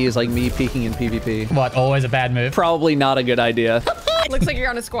PvE is like me peeking in PvP. What, always a bad move? Probably not a good idea. Looks like you're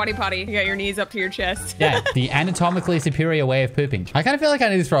on a squatty potty. You got your knees up to your chest. Yeah, the anatomically superior way of pooping. I kind of feel like I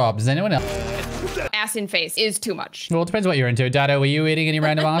need to throw up. Does anyone else? Ass in face is too much. Well, it depends what you're into. Dado, were you eating any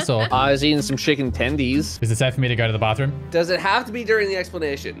random ass or? I was eating some chicken tendies. Is it safe for me to go to the bathroom? Does it have to be during the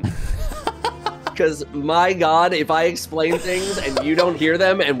explanation? Because my God, if I explain things and you don't hear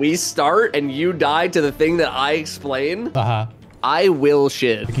them and we start and you die to the thing that I explain, I will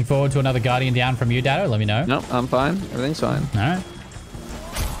shit. Looking forward to another Guardian down from you, Dado. Let me know. Nope, I'm fine. Everything's fine. All right.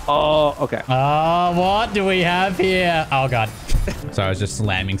 Oh, okay. What do we have here? Oh, God. So I was just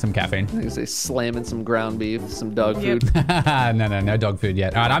slamming some caffeine. I was slamming some ground beef, some dog food. No dog food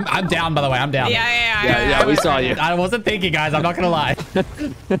yet. All right, I'm down, by the way. I'm down. Yeah, we saw you. I wasn't thinking, guys. I'm not going to lie.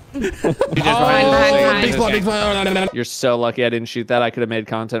 You're so lucky I didn't shoot that. I could have made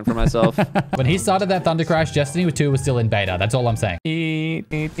content for myself. When he started that Thunder Crash, Destiny 2 was still in beta. That's all I'm saying.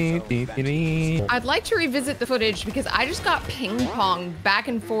 I'd like to revisit the footage because I just got ping pong back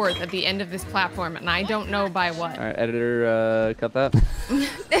and forth at the end of this platform and I don't know by what. All right, editor, cut that.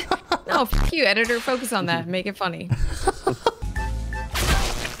 No, fuck you, editor. Focus on that. Make it funny.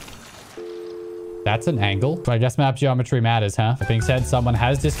 That's an angle. So I guess map geometry matters, huh? That being said, someone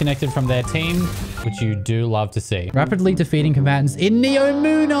has disconnected from their team, which you do love to see. Rapidly defeating combatants in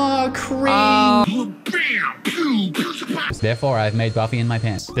Neomuna. Cream. Therefore, I've made Buffy in my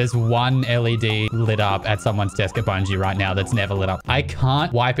pants. There's one LED lit up at someone's desk at Bungie right now that's never lit up. I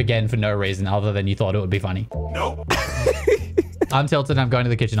can't wipe again for no reason other than you thought it would be funny. Nope. I'm tilted. I'm going to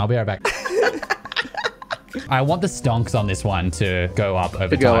the kitchen. I'll be right back. I want the stonks on this one to go up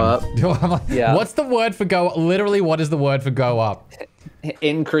over time. Go up. I'm like, Yeah. What's the word for go? Literally, what is the word for go up?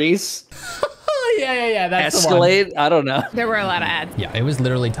 Increase. Yeah. That's the one. Escalate. I don't know. There were a lot of ads. Yeah, it was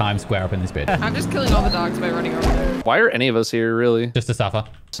literally Times Square up in this bit. I'm just killing all the dogs by running over there. Why are any of us here, really? Just to suffer.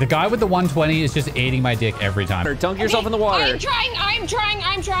 The guy with the 120 is just eating my dick every time. Dunk yourself in the water. I'm trying.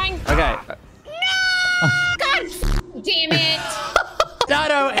 Okay. No! God damn it.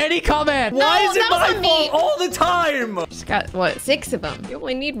 Dado, any comment? Why is it that was my on me. fault all the time? Just got, what, 6 of them? You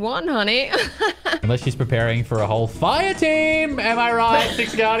only need 1, honey. Unless she's preparing for a whole fire team. Am I right?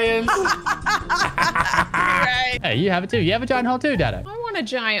 6 Guardians. Right. Hey, you have it too. You have a giant hole too, Dado. I want a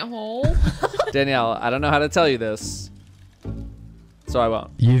giant hole. Danielle, I don't know how to tell you this, so I won't.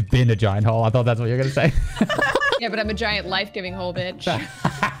 You've been a giant hole. I thought that's what you were going to say. Yeah, but I'm a giant life-giving hole, bitch.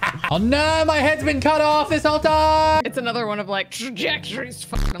 Oh no, my head's been cut off this whole time. It's another one of like trajectories.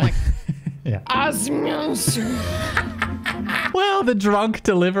 I'm like, yeah. Osmosis. Well, the drunk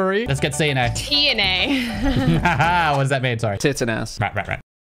delivery. Let's get CNA. TNA. What does that mean? Sorry. Tits and ass. Right.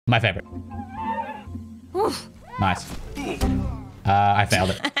 My favorite. Nice. I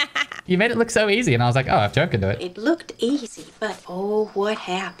failed it. You made it look so easy, and I was like, oh, if Joe can do it. It looked easy, but oh, what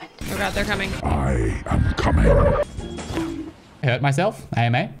happened? Oh God, they're coming. I am coming. I hurt myself.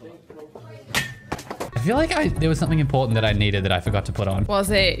 AMA. I feel like there was something important that I needed that I forgot to put on. Was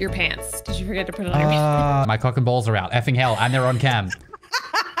it your pants? Did you forget to put it on your pants? My cock and balls are out. Effing hell, and they're on cam.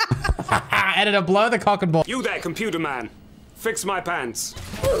 Editor, blow the cock and ball. You there, computer man. Fix my pants.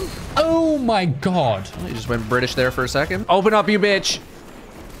 Oh my God. You just went British there for a second. Open up, you bitch.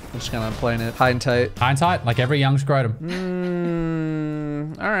 I'm just kind of playing it high and tight. High and tight, like every young scrotum.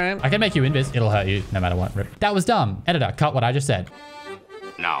 All right. I can make you invis. It'll hurt you no matter what. Rip. That was dumb. Editor, cut what I just said.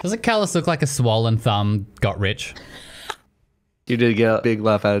 No. Doesn't Callus look like a swollen thumb got rich? You did get a big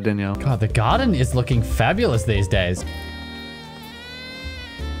laugh out of Danielle. God, the garden is looking fabulous these days.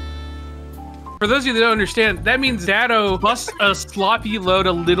 For those of you that don't understand, that means Dado busts a sloppy load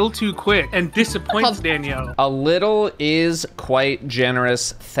a little too quick and disappoints Danielle. A little is quite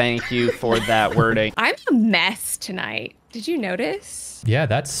generous. Thank you for that wording. I'm a mess tonight. Did you notice? Yeah,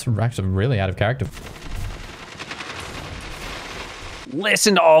 that's actually really out of character.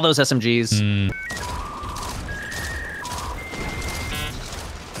 Listen to all those SMGs.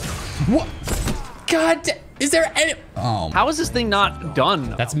 What? God, is there any... Oh. How is this thing not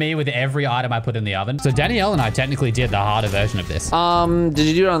done? That's me with every item I put in the oven. So Danielle and I technically did the harder version of this. Did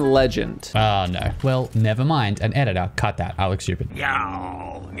you do it on Legend? Oh, no. Well, never mind. An editor, cut that. I look stupid.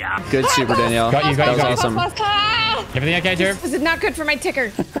 Yeah. Good super, Danielle. Got you. That was awesome. Everything okay, Drew? This is not good for my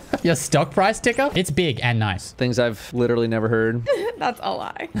ticker. Your stock price ticker? It's big and nice. Things I've literally never heard. That's a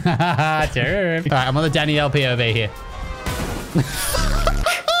lie. Drew. All right, I'm on the Danielle POV here.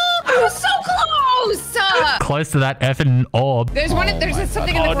 I was so close. Close to that effing orb. There's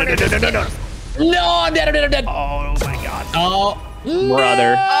something in the corner. No, I'm dead. Oh my God. Oh.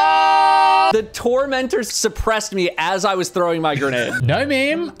 Brother. The tormentor suppressed me as I was throwing my grenade. No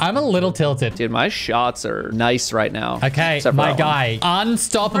meme. I'm a little tilted. Dude, my shots are nice right now. Okay, Except for my that guy.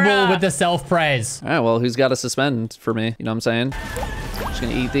 Unstoppable with the self-praise. All right, well, who's got a suspend for me? You know what I'm saying? Just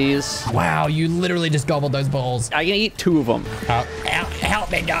gonna eat these. Wow, you literally just gobbled those balls. I can eat 2 of them.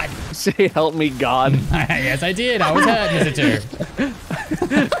 Help me, God. Say, help me, God. Yes, I did. I was hurt, Mr.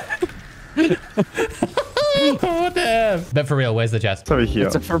 Oh, damn. But for real, where's the chest? Over here.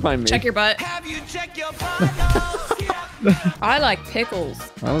 It's for my mate. Check your butt. Have you checked your I like pickles.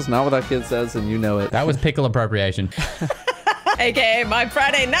 That was not what that kid says, and you know it. That was pickle appropriation. AKA my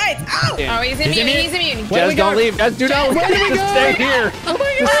Friday nights. Oh, he's immune. He's immune. Jez, don't leave. Jez, do not leave. Stay here. Oh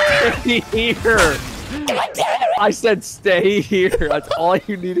my God. Stay here. I said stay here. That's all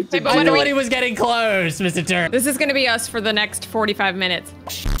you needed to do. I thought he was getting close, Mr. Turk. This is going to be us for the next 45 minutes.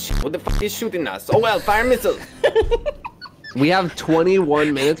 What the fuck is shooting us? Oh well, fire missiles. We have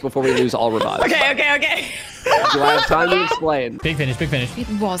 21 minutes before we lose all revives. Okay. Do I have time to explain? Big finish, big finish. It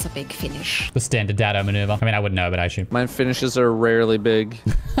was a big finish. The standard Dado maneuver. I mean, I wouldn't know, but I assume. My finishes are rarely big.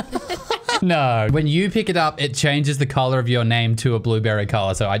 No. When you pick it up, it changes the color of your name to a blueberry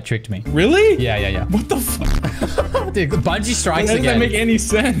color, so it tricked me. Really? Yeah. What the fuck? Dude, Bungie strikes How does again. that make any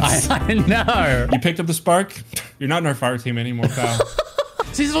sense? I know. You picked up the spark? You're not in our fire team anymore, pal.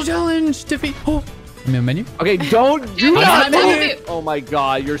 Seasonal challenge, Tiffy. Oh. I'm in the menu. Okay, don't do I'm that. in the Oh my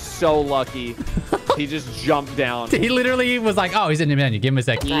God, you're so lucky. He just jumped down. He literally was like, oh, he's in the menu. Give him a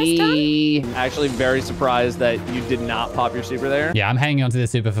sec. Actually very surprised that you did not pop your super there. Yeah, I'm hanging on to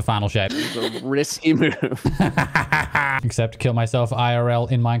this super for final shape. It's a risky move. Except kill myself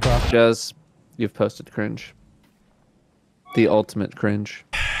IRL in Minecraft. Jez, you've posted cringe. The ultimate cringe.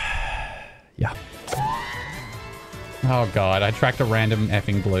 Yeah. Oh God, I tracked a random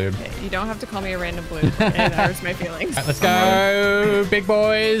effing bloob. You don't have to call me a random blue. It hurts my feelings. Right, let's go, big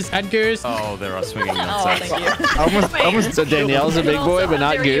boys and Goose. Oh, there are swinging Oh, outside. thank you. So Danielle's a big boy, but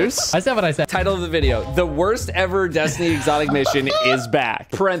not Goose. I said what I said. Title of the video: the worst ever Destiny exotic mission is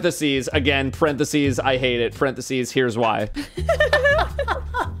back. Parentheses again. Parentheses. I hate it. Parentheses. Here's why.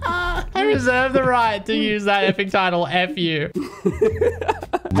 I reserve the right to use that effing title. F you.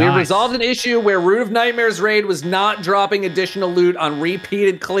 We resolved an issue where Root of Nightmares raid was not dropping additional loot on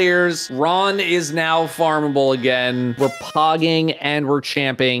repeated clears. Ron is now farmable again. We're pogging and we're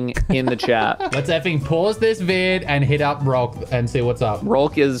champing in the chat. Let's effing pause this vid and hit up Rolk and see what's up.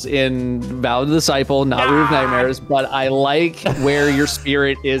 Rolk is in Vow of the Disciple, not Root of Nightmares, but I like where your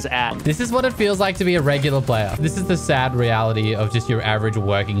spirit is at. This is what it feels like to be a regular player. This is the sad reality of just your average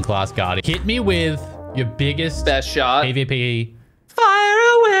working class guardian. Hit me with your biggest best shot PvP. Fire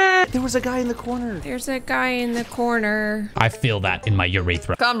away! There was a guy in the corner. There's a guy in the corner. I feel that in my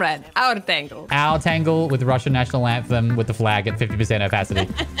urethra. Comrade, out tangle. Out tangle with the Russian national anthem with the flag at 50% opacity.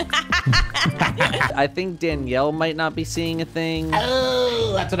 I think Danielle might not be seeing a thing.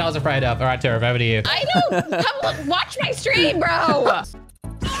 Oh, that's what I was afraid of. All right, Tara, over to you. I know. Come look, watch my stream, bro.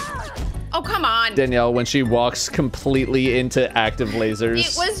 Oh, come on. Danielle, when she walks completely into active lasers,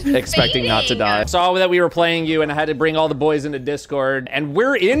 It was expecting not to fading. die. Saw that we were playing you and I had to bring all the boys into Discord, and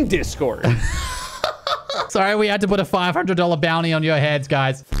we're in Discord. Sorry, we had to put a $500 bounty on your heads,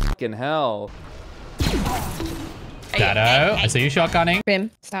 guys. Fucking hell. Dado, I see you shotgunning.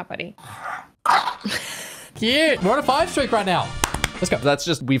 Bim, stop, buddy. Cute. We're on a 5 streak right now. Let's go. That's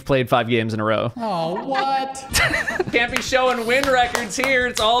just, we've played 5 games in a row. Oh, what? Can't be showing win records here.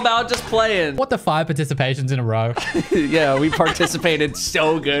 It's all about just playing. What the 5 participations in a row? Yeah, we participated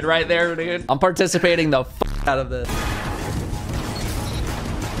so good right there, dude. I'm participating the f out of this.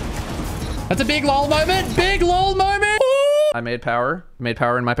 That's a big lol moment. Big lol moment. I made power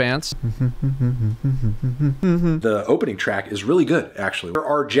in my pants. The opening track is really good, actually. There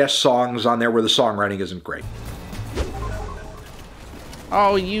are just songs on there where the songwriting isn't great.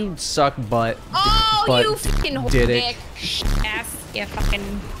 Oh, you suck butt. Oh, But you fucking did dick. it. Ass, you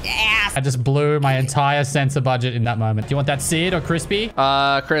fucking ass. I just blew my entire sensor budget in that moment. Do you want that seared or crispy?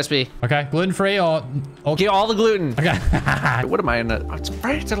 Crispy. Okay, gluten-free or... Get all the gluten. Okay. What am I in it's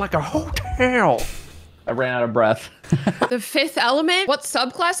fancy like a hotel. I ran out of breath. The 5th element? What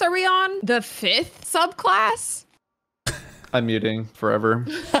subclass are we on? The 5th subclass? I'm muting forever.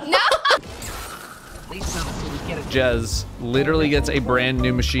 No! Jez literally gets a brand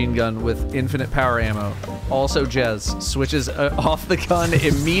new machine gun with infinite power ammo. Also, Jez switches off the gun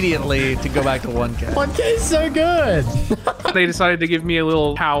immediately to go back to 1K. 1K is so good. They decided to give me a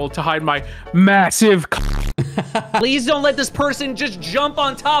little towel to hide my massive Please don't let this person just jump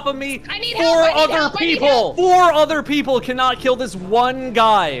on top of me. I need Four help, I need other help, I need people. help. 4 other people cannot kill this one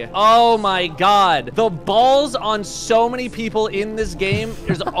guy. Oh my god. The balls on so many people in this game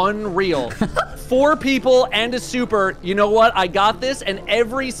is unreal. 4 people and a super. You know what? I got this, and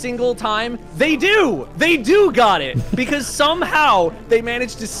every single time they do got it, because somehow they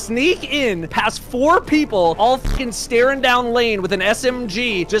managed to sneak in past 4 people, all fucking staring down lane with an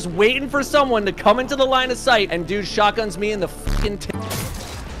SMG, just waiting for someone to come into the line of sight, and dude shotguns me in the fucking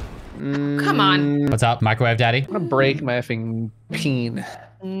Come on. What's up, microwave daddy? I'm gonna break my effing peen.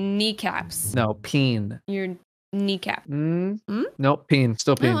 Kneecaps. No, peen. Your kneecap. Nope, peen.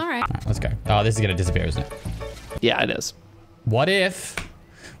 Still peen. Oh, all right. All right, let's go. Oh, this is gonna disappear, isn't it? Yeah, it is. What if?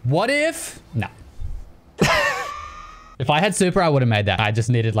 No. If I had super, I would have made that. I just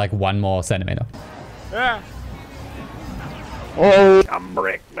needed like 1 more centimeter. Yeah. Oh, I'm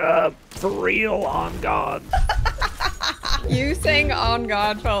bricked up. For real, on God. You saying on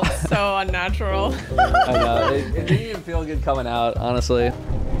God felt so unnatural. I know. It didn't even feel good coming out, honestly.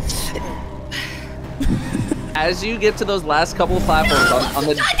 As you get to those last couple of platforms on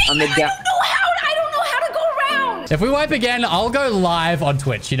the If we wipe again, I'll go live on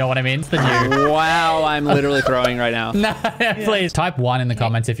Twitch. You know what I mean? It's the new. Wow, I'm literally throwing right now. No, please. Type 1 in the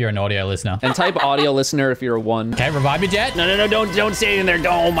comments if you're an audio listener. And type audio listener if you're a 1. Okay, revive me, Jet. No, don't say it in there.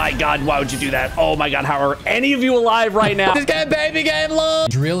 Oh my God, why would you do that? Oh my God, how are any of you alive right now? This game, baby game, love.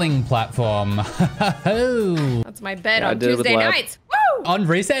 Drilling platform. That's my bed on Tuesday nights. Woo! On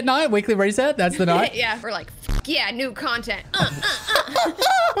reset night, weekly reset. That's the night. Yeah, we're like, fuck yeah, new content.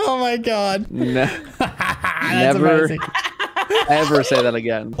 Oh my God. Never ever say that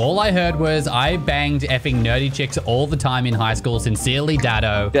again. All I heard was I banged effing nerdy chicks all the time in high school. Sincerely,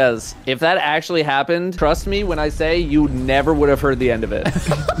 Dado. Because if that actually happened, trust me when I say you never would have heard the end of it.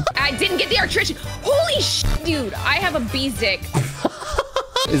 I didn't get the artillery. Holy shit, dude. I have a bee's dick.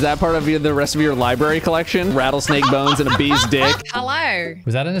 Is that part of the rest of your library collection? Rattlesnake bones and a bee's dick? Hello.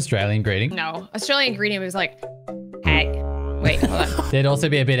 Was that an Australian greeting? No. Australian greeting was like, hey. Wait, hold on. There'd also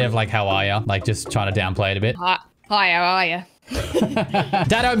be a bit of like, how are ya? Like just trying to downplay it a bit. Hi, how are ya?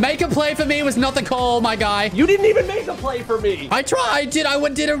 Dado, make a play for me was not the call, my guy. You didn't even make a play for me. I tried. I did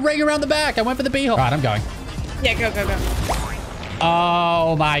a ring around the back. I went for the B-hole. All right, I'm going. Yeah, go.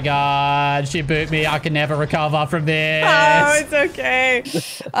 Oh my God. She boot me. I can never recover from this. Oh, it's okay.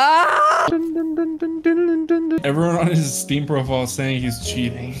 Everyone on his Steam profile is saying he's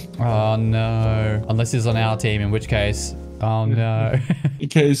cheating. Oh no. Unless he's on our team, in which case, oh no. In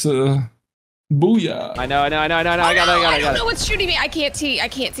case, booyah. I know. I got it. I don't know what's shooting me. I can't see.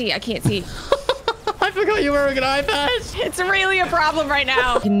 I forgot you were wearing an iPad. It's really a problem right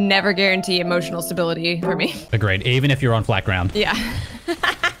now. I can never guarantee emotional stability for me. Agreed. Even if you're on flat ground. Yeah.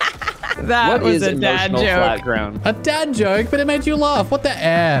 That was a dad joke. Flat ground? A dad joke, but it made you laugh. What the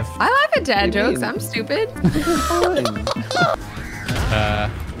F? I laugh at dad jokes. I'm stupid.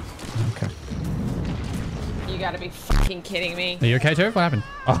 Okay. You gotta be fucking kidding me. Are you okay, Joe? What happened?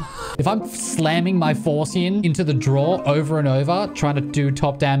 Oh. If I'm slamming my force into the draw over and over, trying to do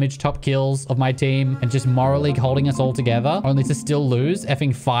top damage, top kills of my team, and just morally holding us all together, only to still lose,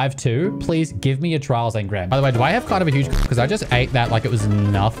 effing 5-2, please give me a trials engram. By the way, do I have kind of a huge... Because I just ate that like it was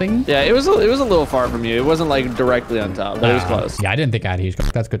nothing. Yeah, it was a little far from you. It wasn't like directly on top, but it was close. Yeah, I didn't think I had a huge...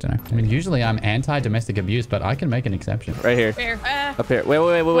 That's good to know. I mean, usually I'm anti-domestic abuse, but I can make an exception. Right here. Where? Up here. Wait.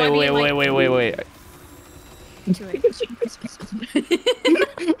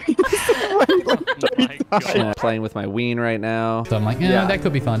 I'm playing with my ween right now. So I'm like, yeah, that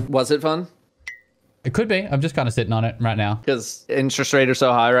could be fun. Was it fun? It could be. I'm just kind of sitting on it right now. Because interest rate are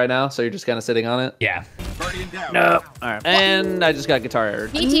so high right now, so you're just kind of sitting on it? Yeah. No. All right. And I just got guitar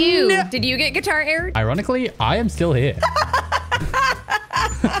errored. Me too. No. Did you get guitar errored? Ironically, I am still here.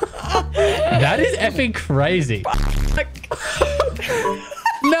 That is effing crazy.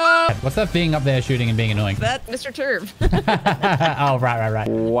 No! What's that thing up there shooting and being annoying? That's Mr. Turv. Oh, right.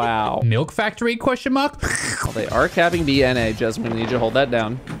 Wow. Milk factory, question mark? Well, they are capping DNA, Jasmine. I need you to hold that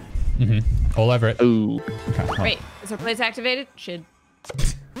down. All over it. Ooh. Okay, wait, is our place activated? Should.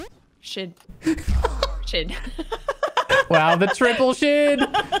 Wow, the triple shid. I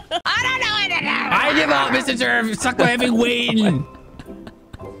don't know. I give up, Mr. Turv. Suck my having win.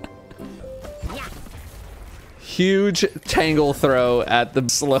 Huge tangle throw at the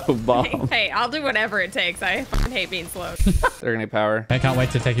slow bomb. Hey, I'll do whatever it takes. I hate being slow. They're gonna power. I can't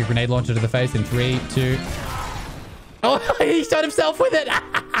wait to take your grenade launcher to the face in 3, 2. Oh, he shot himself with it.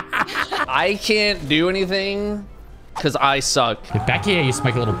 I can't do anything because I suck. Get back here, you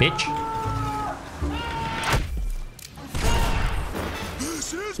smoky little bitch.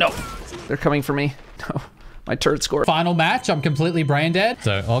 No, they're coming for me. No, My turret score. Final match. I'm completely brain dead.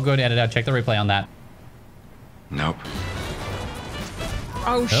 So I'll go to edit out. Check the replay on that. Nope.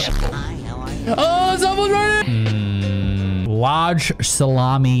 Oh, shit. Oh, someone's running. Large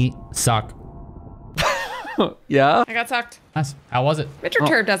salami suck. Yeah? I got sucked. Nice. How was it? Richard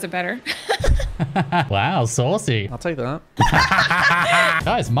Turb does it better. Wow, saucy. I'll take that.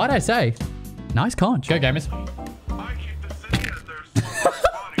 Guys, might I say, nice conch. Go, gamers.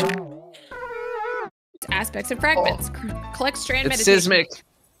 Aspects and fragments. Collect strand It's meditation. Sismic.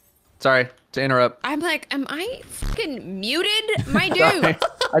 Sorry to interrupt. I'm like, am I fucking muted? My dude. Sorry.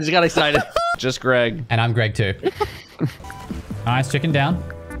 I just got excited. Just Greg. And I'm Greg too. Nice, chicken down.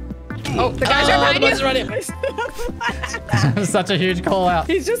 Oh, the guys are behind you. Such a huge call out.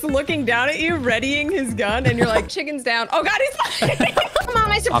 He's just looking down at you, readying his gun, and you're like, chicken's down. Oh God, he's behind. Come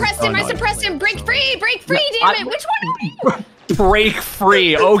on, I suppressed him. I suppressed him. Break free, damn it. Which one are we? Break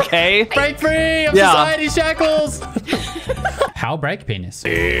free, okay? Break free of society shackles. How break penis?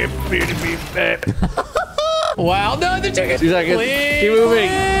 Wow, no, the chicken. 2 seconds. Please, Keep moving.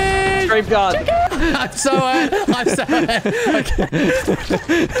 please. Scrape God. I'm so Okay.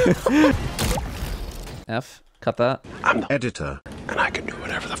 F. Cut that. I'm the editor, and I can do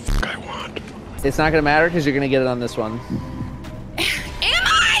whatever the fuck I want. It's not gonna matter because you're gonna get it on this one. Am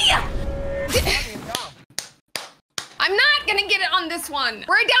I? I'm not gonna get it on this one.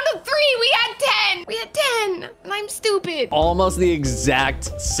 We're down to 3. We had 10. We had 10. And I'm stupid. Almost the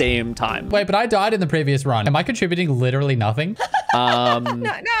exact same time. Wait, but I died in the previous run. Am I contributing literally nothing? No.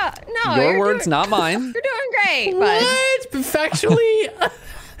 Your words, not mine. You're doing great. What? Factually? How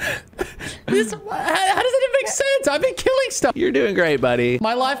does it make sense? I've been killing stuff. You're doing great, buddy.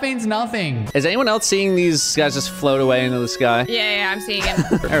 My life means nothing. Is anyone else seeing these guys just float away into the sky? Yeah, I'm seeing it.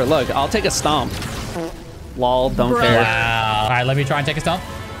 Here, look, I'll take a stomp. Lol, don't care. Wow. All right, let me try and take a stomp.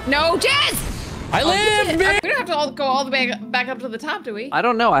 No, Jess! I live, We don't have to all go all the way back up to the top, do we? I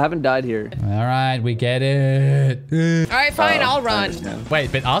don't know. I haven't died here. All right, we get it. All right, fine. I'll run.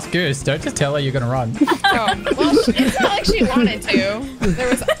 Wait, but ask Goose. Don't just tell her you're going to run. Oh, well, it's not like she wanted to. There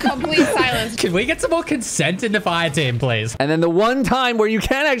was complete silence. Can we get some more consent in the fire team, please? And then the one time where you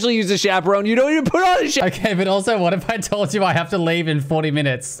can actually use a chaperone, you don't even put on a chaperone. Okay, but also, what if I told you I have to leave in 40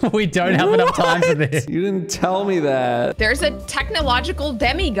 minutes? We don't have enough time for this. You didn't tell me that. There's a technological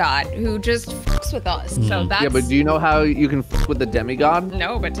demigod who just fucks with us. So that's... Yeah, but do you know how you can f with the demigod?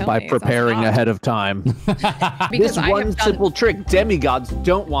 No, but tell By me. preparing ahead of time. Because This I one have done... simple trick demigods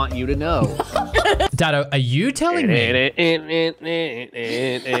don't want you to know. Dado, are you telling me? Okay,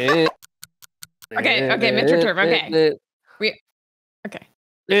 Mr. Turb, okay. Okay.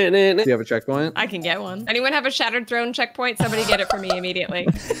 Do you have a checkpoint? I can get one. Anyone have a Shattered Throne checkpoint? Somebody get it for me immediately.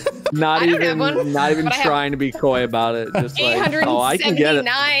 Not I don't have even one, not even but I have trying to be coy about it. Just like, oh, I can get it.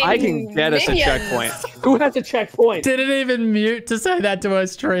 I can get us a minions. checkpoint. Who has a checkpoint? Didn't even mute to say that to our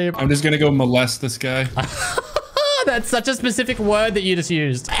stream. I'm just gonna go molest this guy. That's such a specific word that you just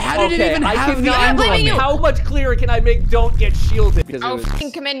used. How did it even I have the cannot angle on blame me? you. How much clearer can I make don't get shielded? Because Oh,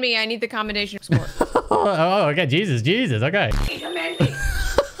 fucking commend me. I need the commendation score. Oh, okay. Jesus. Okay.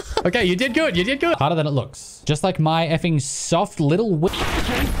 Okay, you did good. Harder than it looks. Just like my effing soft little whip.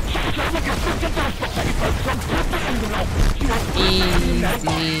 Easy.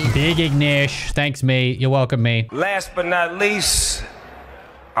 Big Ignish. Thanks, me. You're welcome, me. Last but not least,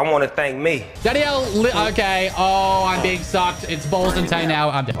 I want to thank me. Danielle, okay. Oh, I'm being sucked. It's balls and tay now.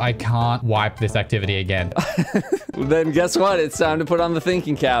 I can't wipe this activity again. Then guess what? It's time to put on the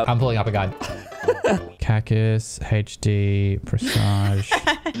thinking cap. I'm pulling up a guide. Cacus, HD, Presage.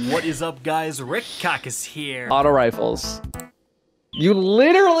 What is up, guys? Rick Cacus here. Auto rifles. You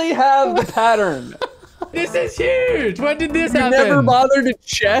literally have the pattern. This is huge. When did this happen? You never bothered to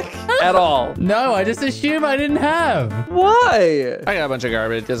check at all. No, I just assume I didn't have. Why? I got a bunch of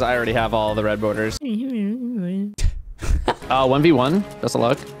garbage because I already have all the red borders. 1v1. Best of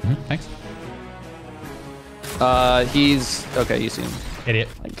luck. Thanks. He's okay. You see him. Idiot.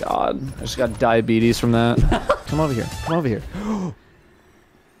 My God, I just got diabetes from that. Come over here. Come over here.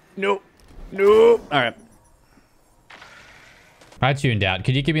 Nope. All right. I tuned out.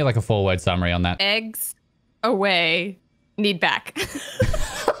 Could you give me like a 4-word summary on that? Eggs away. Need back.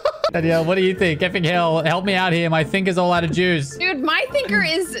 Danielle, what do you think? Effing hell, help me out here. My thinker's all out of juice. Dude, my thinker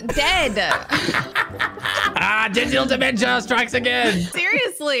is dead. Digital dementia strikes again.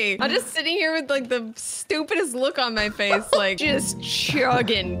 Seriously. I'm just sitting here with like the stupidest look on my face, like just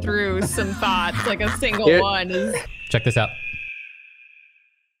chugging through some thoughts, like a single one is... Check this out.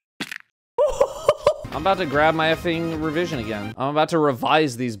 I'm about to grab my effing revision again. I'm about to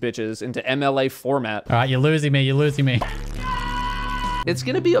revise these bitches into MLA format. All right, you're losing me. It's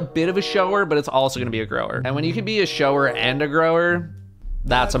gonna be a bit of a shower, but it's also gonna be a grower. And when you can be a shower and a grower,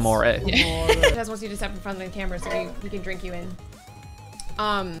 that's amore. He just wants you to step in front of the camera so we can drink you in.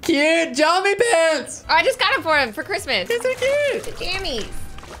 Cute jammy pants. I just got them for him for Christmas. They're so cute. The jammies.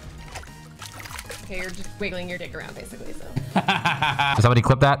 Okay, you're just wiggling your dick around basically, so. Somebody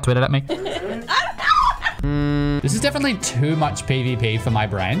clip that, tweet it at me. This is definitely too much PvP for my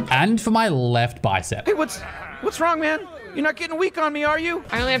brain and for my left bicep. Hey, what's wrong, man? You're not getting weak on me, are you?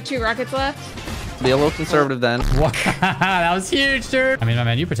 I only have 2 rockets left. Be a little conservative then. That was huge, dude. I mean, my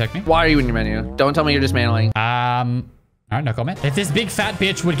menu, protect me. Why are you in your menu? Don't tell me you're dismantling. All right, no comment. If this big fat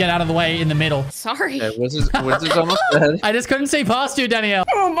bitch would get out of the way in the middle. Sorry. Okay, Wizard's almost dead. I just couldn't see past you, Danielle.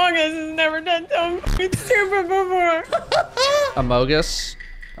 Oh, Among Us has never done so stupid before. Amogus.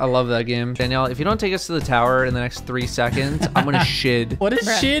 I love that game. Danielle, if you don't take us to the tower in the next 3 seconds, I'm gonna shid. What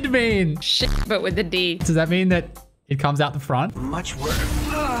does shid mean? Shit, but with the D. Does that mean that it comes out the front? Much work.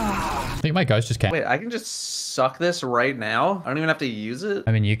 I think my ghost just came. Wait, I can just suck this right now? I don't even have to use it?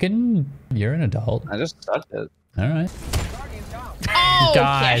 I mean, you're an adult. I just sucked it. All right. Oh,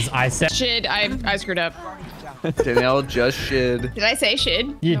 guys, okay. I said shid. I screwed up. Danielle just shid. Did I say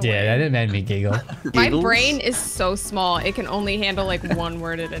shid? You did. That didn't make me giggle. My brain is so small. It can only handle like 1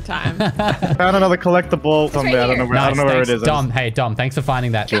 word at a time. I found another collectible someday. Right I don't know where, Nice, I don't know where it is. Dom, hey, Dom, thanks for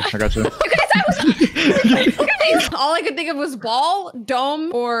finding that. I got you. All I could think of was ball,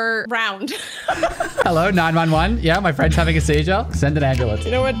 dome, or round. Hello, 911. Yeah, my friend's having a seizure. Send an ambulance.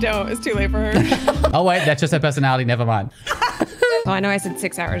 You know what? Don't. It's too late for her. Oh, wait, that's just her personality. Never mind. Well, I know I said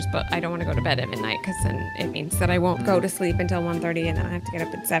 6 hours, but I don't want to go to bed at midnight because then it means that I won't go to sleep until 1:30 and then I have to get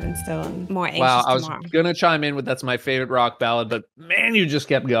up at 7 still and more anxious Wow, I was tomorrow. gonna chime in with that's my favorite rock ballad, but man, you just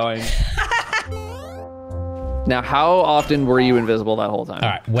kept going. Now, how often were you invisible that whole time? All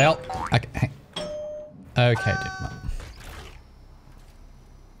right, well, okay, dude.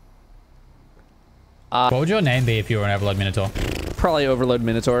 What would your name be if you were an Overload Minotaur? Probably Overload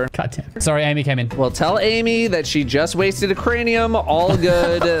Minotaur. God damn. Sorry, Amy came in. Well, tell Amy that she just wasted a cranium. All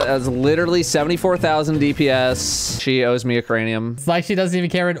good. That's literally 74,000 DPS. She owes me a cranium. It's like she doesn't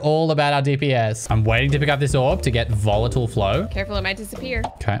even care at all about our DPS. I'm waiting to pick up this orb to get Volatile Flow. Careful, it might disappear.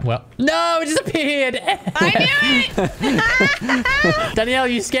 Okay, well. No, it disappeared. I knew it! Danielle,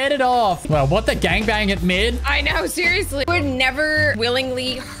 you scared it off. Well, what the gangbang at mid? I know, seriously. I would never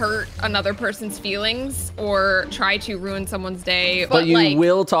willingly hurt another person's feelings or try to ruin someone's day. But you like,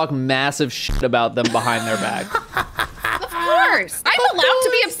 will talk massive shit about them behind their back. Of course. I'm allowed to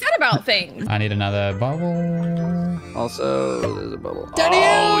be upset about things. I need another bubble. Also, there's a bubble. Danielle!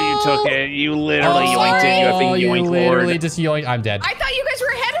 Oh, you took it. You literally yoinked it. You have to you yoink literally Lord. just yoinked. I'm dead. I thought you guys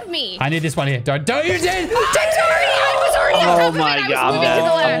were ahead of me. I need this one here. Don't you did. I was already on top of it. my I was God, moving to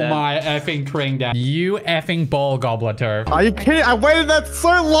the left. Oh my effing cring down. You effing ball gobbler turf. Are you kidding? I waited that so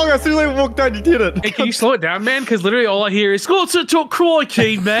long. As soon as I walked down, you did it. Hey, can you slow it down, man? Because literally all I hear is "Go to talk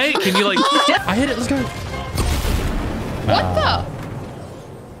crikey, mate." Can you like? I hit it. Let's go. What the?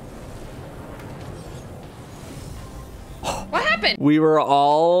 What happened? We were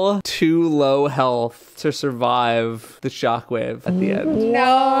all too low health to survive the shockwave at the end.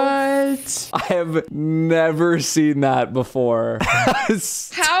 What? I have never seen that before.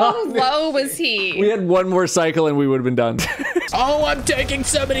 How low was he? We had one more cycle and we would have been done. Oh, I'm taking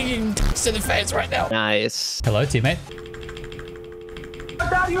so many ticks to the face right now. Nice. Hello, teammate.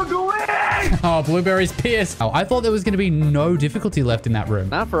 What are you doing? Oh, Blueberry's pissed. Oh, I thought there was going to be no difficulty left in that room.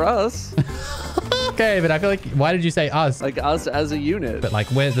 Not for us. Okay, but I feel like, why did you say us? Like us as a unit. But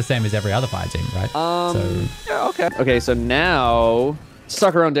like, we're the same as every other fire team, right? Yeah, okay. Okay, so now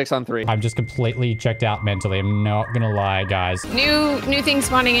suck our own dicks on 3. I'm just completely checked out mentally. I'm not gonna lie, guys. New thing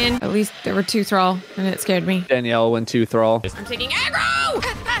spawning in. At least there were 2 thrall, and it scared me. Danielle went 2 thrall. I'm taking aggro!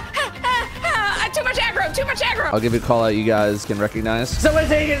 Too much aggro! Too much aggro! I'll give you a call out you guys can recognize. Someone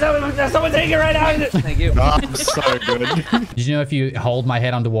take it! Someone take it right now! Thank you. Oh, I'm so good. Did you know if you hold my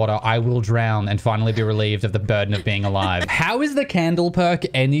head underwater, I will drown and finally be relieved of the burden of being alive? How is the candle perk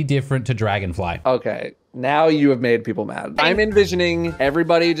any different to Dragonfly? Okay, now you have made people mad. I'm envisioning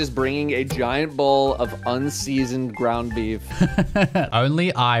everybody just bringing a giant bowl of unseasoned ground beef.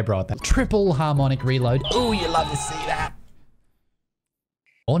 Only I brought that. Triple harmonic reload. Ooh, you love to see that.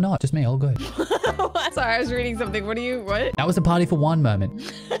 Or not, just me, all good. Sorry, I was reading something. What? That was a party for one moment.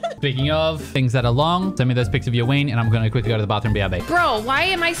 Speaking of things that are long, send me those pics of your ween and I'm gonna quickly go to the bathroom, BRB. Bro, why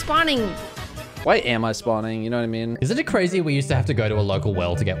am I spawning? Why am I spawning? You know what I mean? Isn't it crazy we used to have to go to a local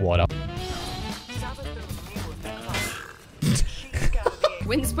well to get water?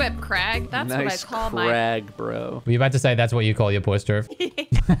 Windswept crag? That's nice what I call crag, bro. Were you about to say that's what you call your push turf?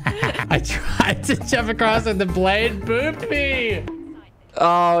 I tried to jump across with the blade. Boopy!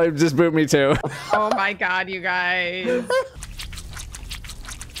 Oh, it just booped me too. Oh my god, you guys.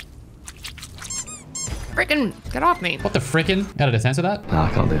 Frickin' get off me. What the frickin'? How did I censor that? No, I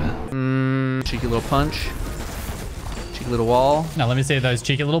can't do that. Cheeky little punch. Cheeky little wall. Now let me see those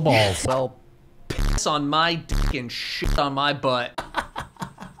cheeky little balls. Well, piss on my dick and shit on my butt.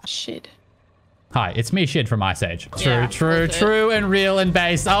 Shit. Hi, it's me, Shid from Ice Age. True, Yeah, true, and real and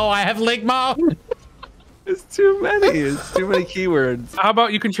base. Oh, I have Ligma. It's too many. It's too many keywords. How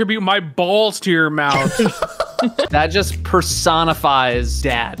about you contribute my balls to your mouth? That just personifies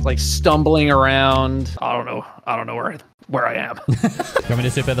dad, like stumbling around. I don't know where I am. You want me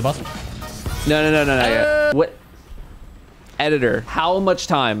to super the boss? No. What? Editor, how much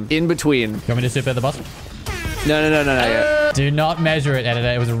time in between? You want me to super the boss? No. Do not measure it, editor.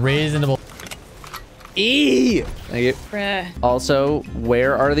 It was reasonable. E. Thank you. Bruh. Also,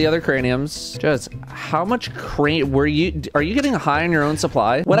 where are the other craniums? Just how much cranium are you getting high on your own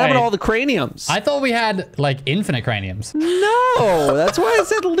supply? What happened to all the craniums? I thought we had like infinite craniums. No, that's why I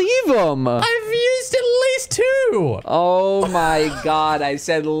said leave them. I've used at least 2. Oh my god, I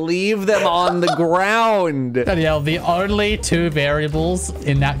said leave them on the ground. Danielle, the only 2 variables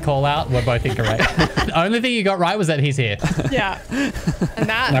in that call out were both incorrect. The only thing you got right was that he's here. Yeah. And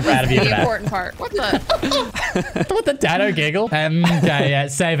that I'm proud of was you the for that. important part. What the? What the Dado giggle? Okay, yeah,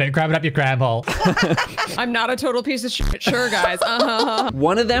 save it. Grab it up your crab hole. I'm not a total piece of shit. Sure, guys.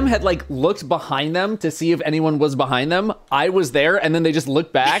 One of them had like looked behind them to see if anyone was behind them. I was there, and then they just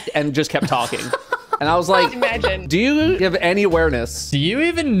looked back and just kept talking. And I was like, imagine. Do you have any awareness? Do you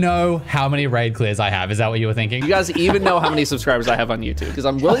even know how many raid clears I have? Is that what you were thinking? You guys even know how many subscribers I have on YouTube? Because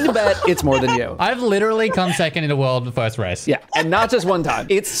I'm willing to bet it's more than you. I've literally come second in the world first race. Yeah, and not just one time.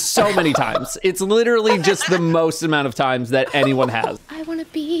 It's so many times. It's literally just the most amount of times that anyone has. I want to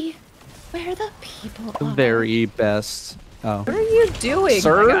be where the people are. Very best. Oh. What are you doing,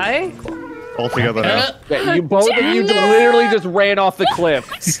 Sir? guy? All together now. Yeah, you both of you literally just ran off the cliff.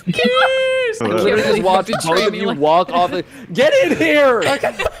 I literally just watched both of you walk off the... Get in here! Okay.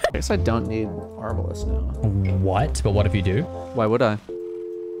 I guess I don't need Arbalest now. What? But what if you do? Why would I?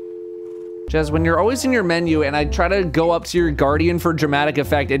 Jez, when you're always in your menu and I try to go up to your Guardian for dramatic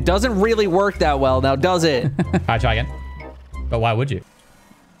effect, it doesn't really work that well now, does it? All right, try again. But why would you?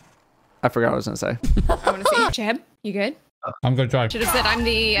 I forgot what I was gonna say. I want to see. Jeb, you good? I'm gonna try. Should have said I'm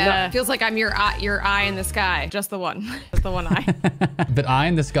the, feels like I'm your eye in the sky. Just the one. Just the one eye. But eye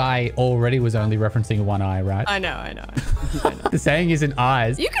in the sky already was only referencing one eye, right? I know. The saying isn't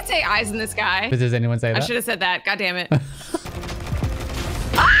eyes. You could say eyes in the sky. But does anyone say that? I should have said that. God damn it.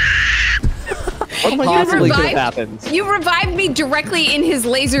 What possibly could have happened? You revived me directly in his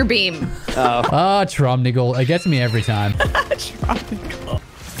laser beam. Oh. Oh, Tromniggle. It gets me every time. Tromniggle.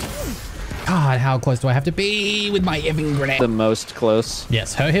 God, how close do I have to be with my effing grenade? The most close.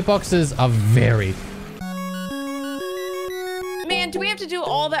 Yes, her hitboxes are very... Man, do we have to do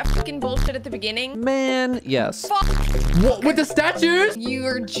all that freaking bullshit at the beginning? Man, yes. Fuck. What, with the statues?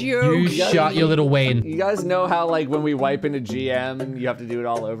 You're joking. You shot your little Wayne. You guys know how, like, when we wipe into GM, you have to do it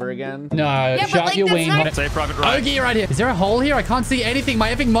all over again? No, yeah, shot like, your Wayne. Not... Say Private Ryan. Okay, right here. Is there a hole here? I can't see anything.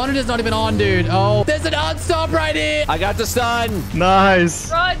 My effing monitor's not even on, dude. Oh, there's an unstop right here. I got the stun.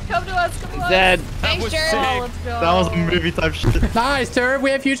 Nice. Run, come to us, come to us. Dead. Thanks, Jared. Oh, let's go. That was a movie type shit. Nice, Turb.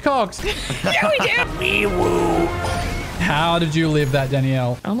 We have huge cocks. Yeah, we do. Me woo. How did you live that,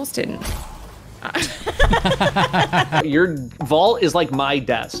 Danielle? Almost didn't. Your vault is like my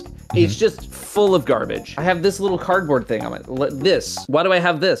desk. It's just full of garbage. I have this little cardboard thing on my, this. Why do I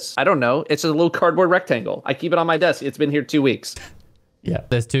have this? I don't know. It's a little cardboard rectangle. I keep it on my desk. It's been here 2 weeks. Yeah.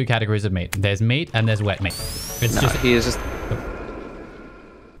 There's 2 categories of meat. There's meat and there's wet meat. It's No, just... he is just...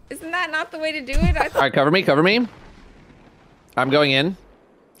 Isn't that not the way to do it? I All right, cover me, cover me. I'm going in.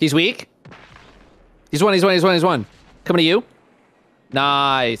 He's weak. He's one. Coming to you.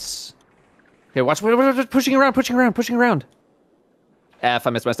 Nice. Okay, watch. Pushing around. F,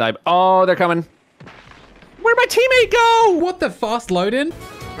 I missed my snipe. Oh, they're coming. Where'd my teammate go? What the fast load in?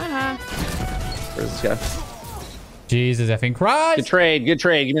 Where's this guy? Jesus effing Christ. Good trade.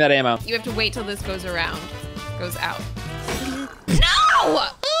 Give me that ammo. You have to wait till this goes around. Goes out. No!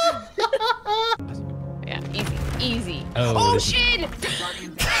 Yeah, easy. Oh, shit!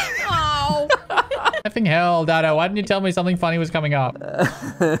 Oh. Effing hell, Dado. Why didn't you tell me something funny was coming up?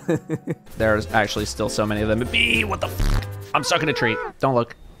 There's actually still so many of them. B, what the f? I'm stuck in a tree. Don't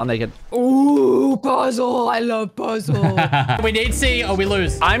look. I'm naked. Ooh, puzzle. I love puzzle. We need C or we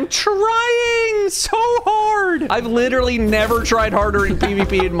lose. I'm trying so hard. I've literally never tried harder in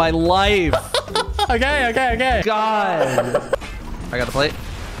PvP in my life. Okay. God. I got the plate.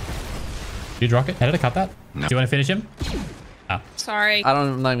 Did you rock it? How did I cut that? No. Do you want to finish him? Oh. Sorry.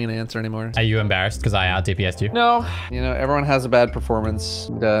 I'm not even gonna answer anymore. Are you embarrassed because I out DPS'd you? No. You know, everyone has a bad performance.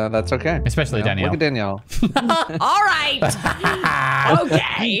 That's okay. Especially Danielle. Look at Danielle. All right.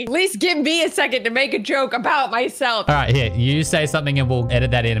 Okay. At least give me a second to make a joke about myself. All right, here. You say something and we'll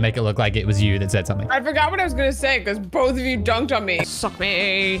edit that in and make it look like it was you that said something. I forgot what I was going to say because both of you dunked on me. Suck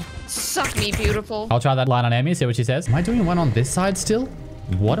me. Suck me, beautiful. I'll try that line on Amy, see what she says. Am I doing one on this side still?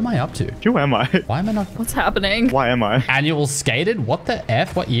 What am I up to? Who am I? Why am I not? What's happening? Why am I? Annual skated? What the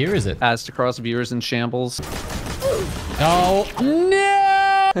F? What year is it? Aztecross viewers in shambles. Oh,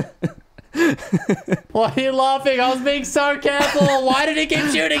 no! Why are you laughing? I was being so careful. Why did he keep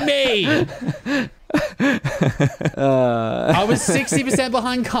shooting me? I was 60%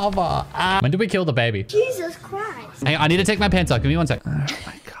 behind cover. When did we kill the baby? Jesus Christ. Hang on, I need to take my pants off. Give me 1 sec. Oh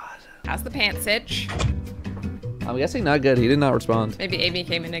my God. How's the pants itch? I'm guessing not good. He did not respond. Maybe Amy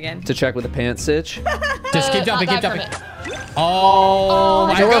came in again. To check with the pants sitch. Just keep jumping, keep jumping. Oh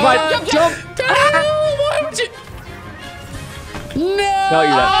my God. Jump. No. No, you're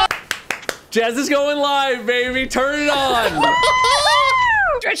not. Jez is going live, baby. Turn it on.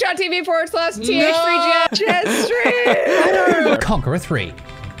 Twitch.tv/TH3Jez. Jez stream. Conqueror 3.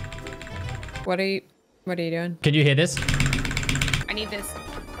 What are you doing? Can you hear this? I need this.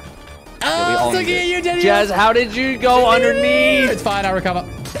 Oh, look at you, Danielle. Jez, how did you go underneath? It's fine, I'll recover.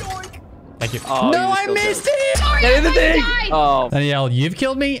 Thank you. Oh, no, I missed it! Get in the thing! Oh. Danielle, you've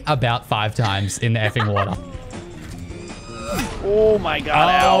killed me about 5 times in the effing water. Oh my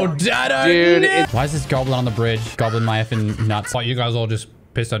God. Oh, Dado! Dude. No. Why is this goblin on the bridge? Goblin my effing nuts. What, you guys all just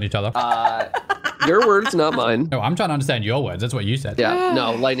pissed on each other? Your words, not mine. No, I'm trying to understand your words. That's what you said. Yeah,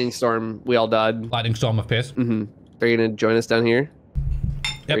 no, lightning storm. We all died. Lightning storm of piss. Mm-hmm. Are you gonna join us down here?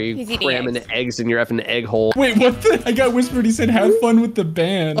 Yep. Are you cramming eggs in your effing egg hole? Wait, what the? I got whispered he said have fun with the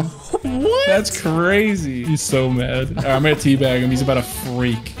band. What? That's crazy. He's so mad. All right, I'm gonna teabag him. He's about to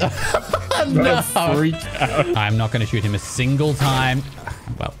freak. No. Freak out. I'm not gonna shoot him a single time.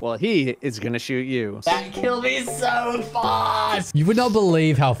 Well, he is gonna shoot you. That killed me so fast. You would not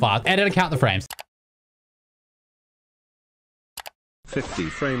believe how fast. Edit, count the frames. 50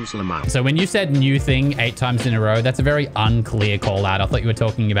 frames a month. So when you said new thing 8 times in a row, that's a very unclear call out. I thought you were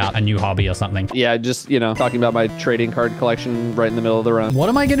talking about a new hobby or something. Yeah, just, you know, talking about my trading card collection right in the middle of the run. What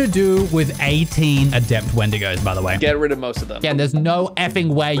am I going to do with 18 adept Wendigos, by the way? Get rid of most of them. Yeah, there's no effing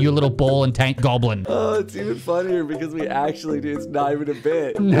way, you little ball and tank goblin. Oh, it's even funnier because we actually do. It's not even a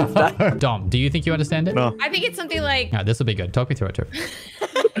bit. No. Dom, do you think you understand it? No. I think it's something like... No, this will be good. Talk me through it, too.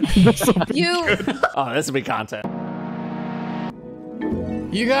 Oh, this will be content.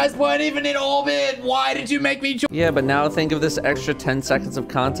 You guys weren't even in orbit. Why did you make me join? Yeah, but now think of this extra 10 seconds of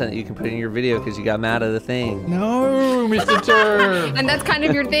content you can put in your video because you got mad at the thing. No, Mr. Turb. And that's kind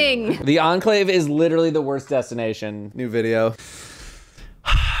of your thing. The Enclave is literally the worst destination. New video.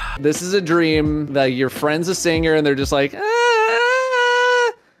 This is a dream that your friend's a singer and they're just like,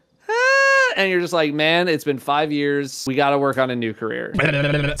 and you're just like, man, it's been 5 years. We got to work on a new career.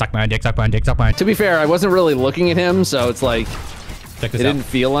 Suck my dick, suck my dick, suck my dick. To be fair, I wasn't really looking at him, so it's like, Check it this out. didn't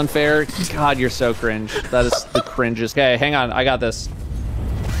feel unfair. God, you're so cringe. That is the cringest. Okay, hang on. I got this.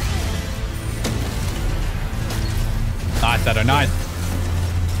 Nice, Dado, nice.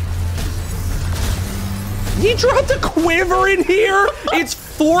 He dropped a quiver in here. It's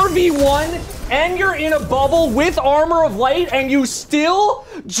 4v1 and you're in a bubble with armor of light and you still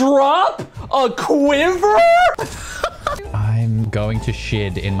drop a quiver? I'm going to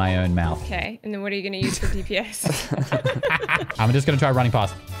shit in my own mouth. Okay, and then what are you going to use for DPS? I'm just going to try running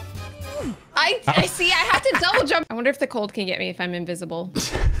past. I see, I have to double jump. I wonder if the cold can get me if I'm invisible.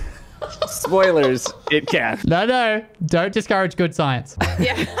 Spoilers, it can. No, don't discourage good science.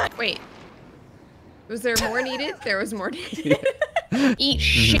 Yeah, wait. Was there more needed? There was more needed. Eat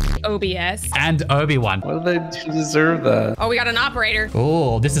shit, OBS. And Obi-Wan. What do they deserve that? Oh, we got an operator.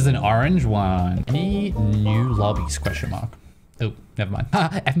 Oh, this is an orange one. Any new lobbies, question mark. Oh, never mind.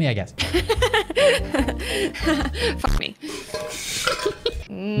 F me, I guess. Fuck me.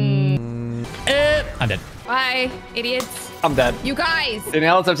 I'm dead. Bye, idiots. I'm dead. You guys.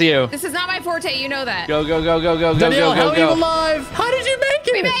 Danielle, it's up to you. This is not my forte, you know that. Go, go, go, go, go, Danielle, go, go, how go, are you alive? How did you make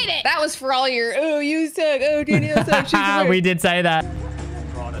it? We made it. That was for all your, oh, you suck. Oh, Danielle sucks. She's the We did say that.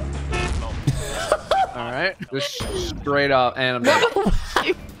 All right. Just straight up, and I'm dead.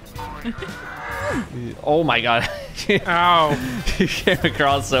 Oh my God. Ow. You came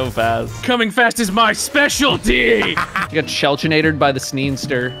across so fast. Coming fast is my specialty. You got shelchinated by the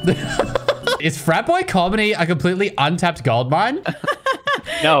Sneenster. Is Frat Boy Comedy a completely untapped gold mine?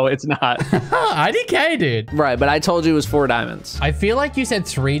 No, it's not. IDK, dude. Right, but I told you it was 4 diamonds. I feel like you said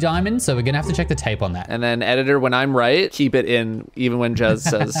 3 diamonds, so we're gonna have to check the tape on that. And then editor, when I'm right, keep it in even when Jez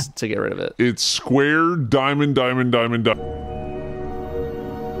says to get rid of it. It's square, diamond, diamond, diamond, diamond.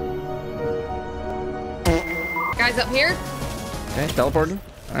 Guys up here. Okay, teleported.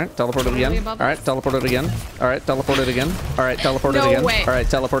 All right, teleported again. All right, teleported again. All right, teleported again. All right, teleported again. way. All right,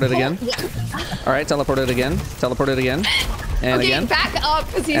 teleported again. All right, teleported again. Teleported again. And Okay, again. back up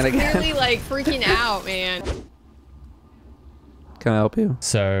because he's And again. clearly like freaking out, man. Can I help you?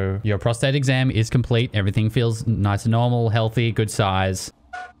 So your prostate exam is complete. Everything feels nice and normal, healthy, good size.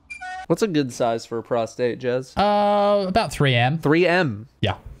 What's a good size for a prostate, Jez? About 3M. 3M?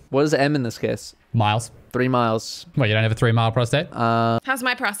 Yeah. What is M in this case? Miles. 3 miles. What, you don't have a 3-mile prostate? How's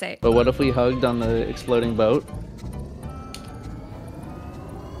my prostate? But what if we hugged on the exploding boat?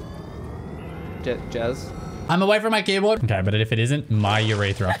 Jez? I'm away from my keyboard. Okay, but if it isn't, my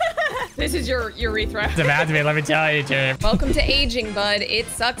urethra. This is your urethra. It's about to be, let me tell you, Jim. Welcome to aging, bud. It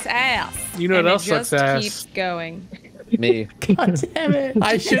sucks ass. You know what else sucks ass? It just keeps going. Me. God damn it.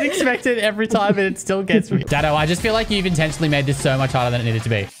 I should expect it every time and it still gets me. Dado, I just feel like you've intentionally made this so much harder than it needed to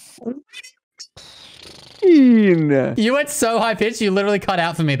be. You went so high pitched, you literally cut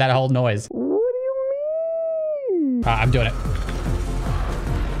out for me that whole noise. What do you mean? I'm doing it.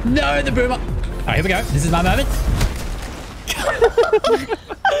 No, the boomer. All right, here we go. This is my moment.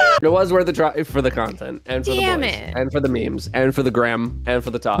 It was worth a try for the content and for Damn the boys, it. and for the memes and for the gram and for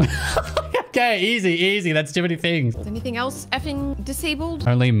the talk. Okay, easy, easy. That's too many things. Is anything else effing disabled?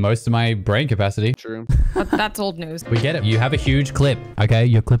 Only most of my brain capacity. True. That's old news. We get it. You have a huge clip. Okay,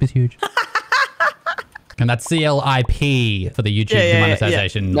 your clip is huge. And that's CLIP for the YouTube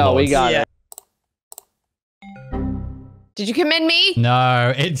demonetization. No, we laws. got it. Did you commend me?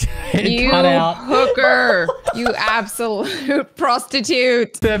 No, it You cut out. hooker. You absolute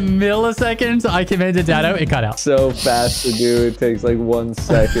prostitute. The milliseconds I commended Dado, it cut out. So fast to do. It takes like 1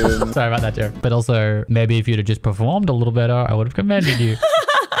 second. Sorry about that, Joe. But also, maybe if you'd have just performed a little better, I would have commended you.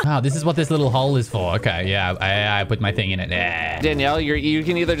 Oh, this is what this little hole is for. Okay, yeah, I put my thing in it. Danielle, you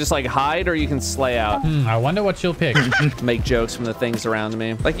can either just like hide or you can slay out. I wonder what she'll pick. Make jokes from the things around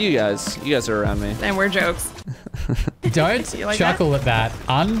me. Like you guys. You guys are around me. And we're jokes. Don't like chuckle at that.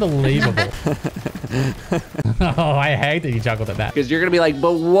 Unbelievable. Oh, I hate that you chuckled at that. Because you're going to be like,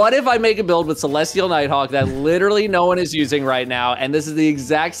 but what if I make a build with Celestial Nighthawk that literally no one is using right now, and this is the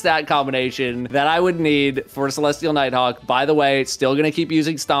exact stat combination that I would need for Celestial Nighthawk. By the way, still going to keep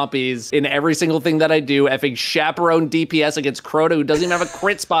using Stompies in every single thing that I do. Effing chaperone DPS against Crota, who doesn't even have a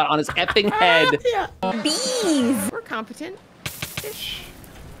crit spot on his effing head. Bees. We're competent. Ish.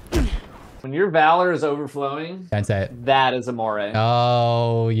 When your valor is overflowing, Don't say it. that is amore.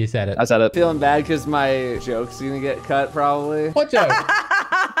 Oh, you said it. I said it. Feeling bad because my joke's going to get cut probably. What joke?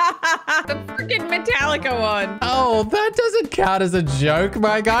 The freaking Metallica one. Oh, that doesn't count as a joke,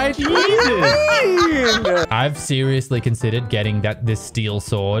 my guy. Jesus. I've seriously considered getting this steel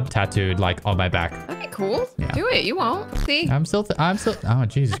sword tattooed like on my back. That'd be cool. Yeah. Do it. You won't. See? I'm still, oh,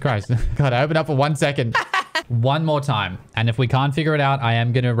 Jesus Christ. God, I open up for 1 second. One more time. And if we can't figure it out, I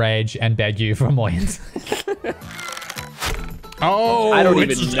am going to rage and beg you for Moyans. Oh, I don't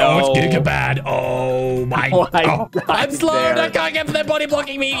even know. Oh, it's Gigabad. Oh my God. I'm slowed. I can't get their body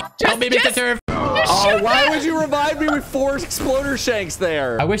blocking me. Help me, Mr. Turf. Oh, why would you revive me with 4 exploder shanks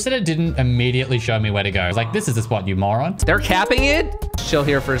there? I wish that it didn't immediately show me where to go. I was like, this is the spot, you moron. They're capping it? Chill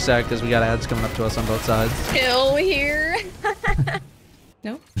here for a sec because we got ads coming up to us on both sides. Chill here.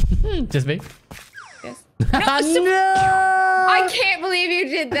 No? Just me? Yes. No! I can't believe you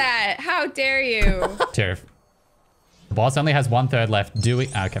did that. How dare you? Turf. The boss only has 1/3 left. Do we?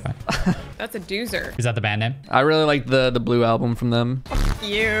 Oh, okay, fine. That's a doozer. Is that the band name? I really like the blue album from them.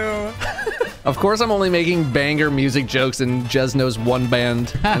 You. Of course, I'm only making banger music jokes and Jez knows one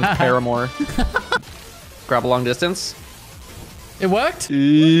band, and it's Paramore. Grab a long distance. It worked?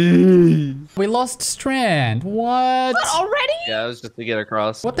 We lost Strand. What? Already? Yeah, it was just to get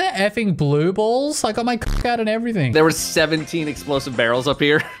across. What the effing blue balls? I got my cock out and everything. There were 17 explosive barrels up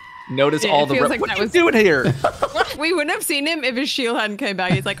here. Notice all the... like what are you doing here? We wouldn't have seen him if his shield hadn't come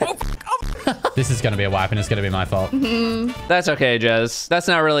back. He's like, oh, This is going to be a wipe and it's going to be my fault. That's okay, Jez. That's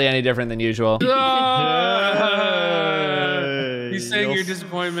not really any different than usual. He's saying your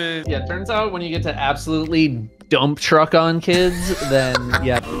disappointment. Yeah, turns out when you get to absolutely dump truck on kids, then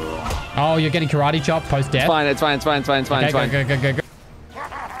yeah. Oh, you're getting karate chop post-death? It's fine. Okay, go.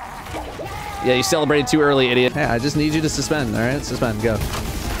 Yeah, you celebrated too early, idiot. Yeah, I just need you to suspend, all right? Suspend, go.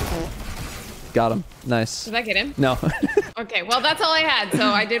 Got him. Nice. Did I get him? No. Okay, well, that's all I had, so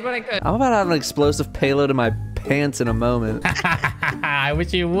I did what I could. I'm about to have an explosive payload in my pants in a moment. I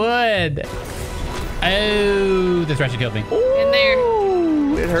wish you would. Oh, this actually killed me. In there.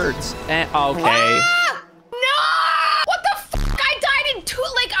 Ooh, it hurts. Okay. Ah! No! What the fuck? I died in 2,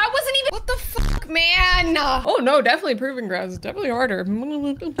 like, I wasn't even, what the fuck, man? Oh no, definitely proving grounds. It's definitely harder.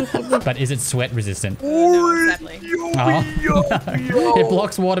 But is it sweat resistant? No, sadly. It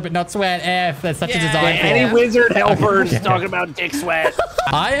blocks water, but not sweat. F, that's such a design flaw. Any wizard helpers talking about dick sweat.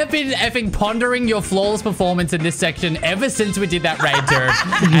 I have been effing pondering your flawless performance in this section ever since we did that raid turret.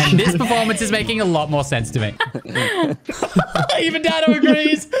 And this performance is making a lot more sense to me. Even Dado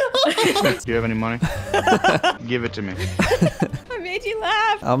agrees. Do you have any money? Give it to me. I made you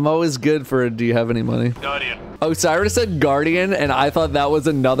laugh. I'm always good for a do you have any money? Guardian. Osiris said Guardian, and I thought that was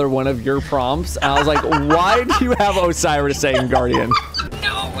another one of your prompts. And I was like, why do you have Osiris saying Guardian?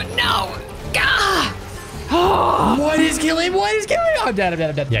 No. Gah! What is killing? What is killing? I'm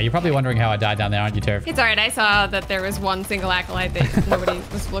dead. Yeah, you're probably wondering how I died down there, aren't you, Turf? It's all right. I saw that there was one single acolyte that nobody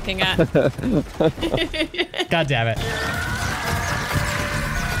was looking at. God damn it.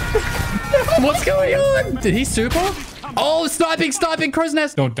 What's going on? Did he super? Oh, sniping, crow's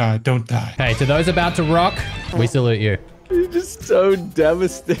nest. Don't die. Hey, to those about to rock, we salute you. You're just so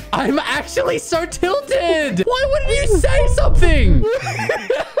devastated. I'm actually so tilted. Why wouldn't you say something?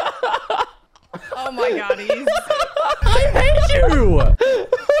 Oh my god, I hate you. Oh my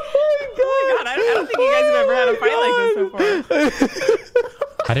god, I don't think you guys have ever had a fight like this before.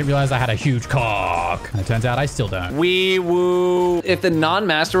 I didn't realize I had a huge cock. And it turns out I still don't. Wee woo. If the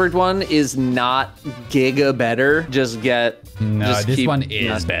non-masterworked one is not giga better, just get... No, just this keep one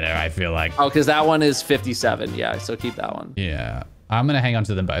is better, I feel like. Oh, because that one is 57. Yeah, so keep that one. Yeah. I'm going to hang on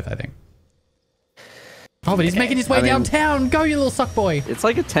to them both, I think. Oh, but he's making his way downtown. Go, you little suck boy. It's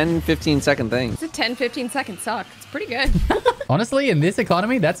like a 10-15 second thing. It's a 10-15 second suck. It's pretty good. Honestly, in this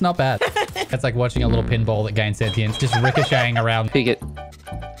economy, that's not bad. It's like watching a little pinball that gains sentience, just ricocheting around. Peek it.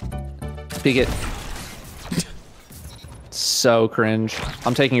 So cringe.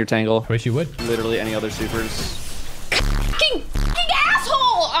 I'm taking your Tangle. Wish you would. Literally any other supers. Fucking asshole!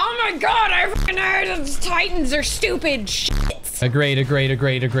 Oh my god, I fucking heard those Titans are stupid shit. Agreed.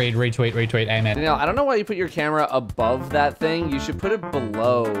 Retweet. Amen. You know, I don't know why you put your camera above that thing. You should put it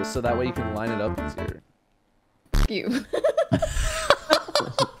below so that way you can line it up easier. You.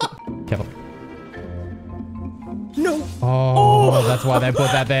 Careful. No. Oh, that's why they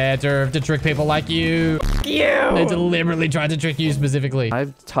put that there to trick people like you. You. They deliberately tried to trick you specifically.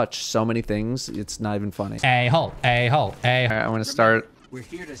 I've touched so many things, it's not even funny. A-hole. All right, I'm gonna start. We're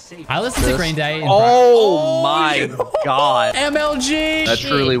here to save. I listened to Green Day. Oh my god. MLG. That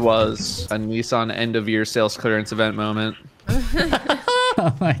truly was a Nissan end of year sales clearance event moment.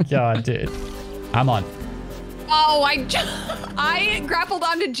 Oh my god, dude. I'm on. Oh, I grappled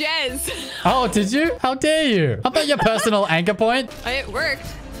onto Jez. Oh, did you? How dare you? I'm not your personal anchor point. It worked.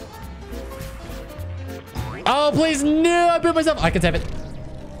 Oh, please, no, I put myself. I can save it.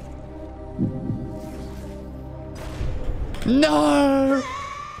 No.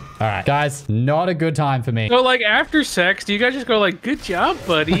 All right, guys, not a good time for me. So, like, after sex, do you guys just go like, good job,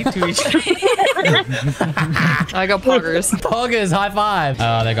 buddy, to each other? I go poggers. Poggers, high five.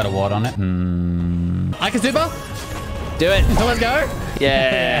 Oh, they got a ward on it. I can super. Do it. So let's go.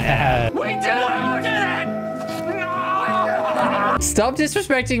 Yeah. We did it! Stop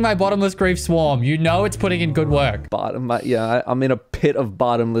disrespecting my bottomless grief swarm. You know it's putting in good work. I'm in a pit of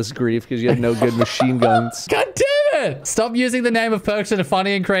bottomless grief because you have no good machine guns. God damn it! Stop using the name of perks in a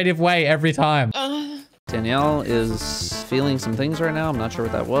funny and creative way every time. Danielle is feeling some things right now. I'm not sure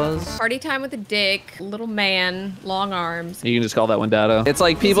what that was. Party time with a dick, little man, long arms. You can just call that one data. It's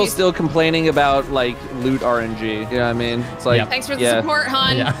like people still complaining about like loot RNG. You know what I mean? It's like, Thanks for the support,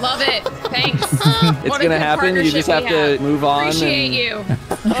 hon. Yeah. Love it. Thanks. It's gonna happen. You just have to move on. Appreciate you.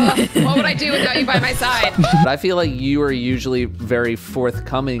 What would I do without you by my side? But I feel like you are usually very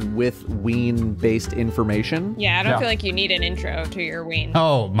forthcoming with Ween-based information. Yeah, I don't feel like you need an intro to your ween.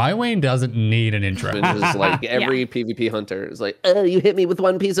 Oh, my Wayne doesn't need an intro. It's like every PvP hunter is like, oh, you hit me with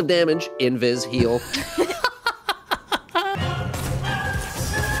 1 piece of damage. Invis, heal.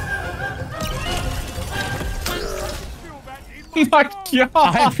 Oh my god!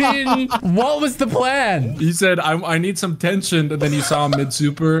 I mean, what was the plan? He said, I need some tension, and then you saw him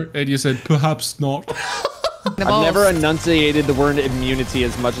mid-super, and you said, perhaps not. I've never enunciated the word immunity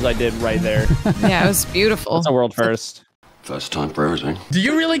as much as I did right there. Yeah, it was beautiful. That's a world first. First time for everything. Do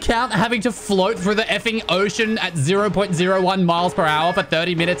you really count having to float through the effing ocean at 0.01 miles per hour for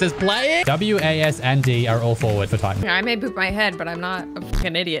 30 minutes as playing? W, A, S, and D are all forward for Titan. I may boop my head, but I'm not a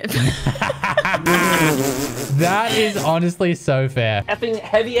fucking idiot. That is honestly so fair. Effing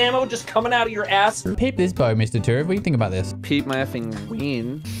heavy ammo just coming out of your ass. Peep this bow, Mr. Turv. What do you think about this? Peep my effing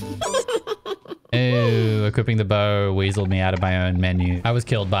ween. Ew, equipping the bow weaseled me out of my own menu. I was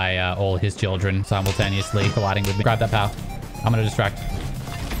killed by all his children simultaneously colliding with me. Grab that power. I'm gonna distract.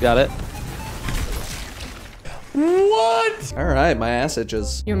 Got it. What? All right, my ass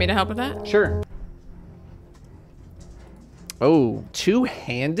itches. You want me to help with that? Sure. Oh,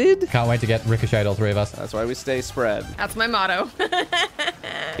 two-handed? Can't wait to get ricocheted, all three of us. That's why we stay spread. That's my motto.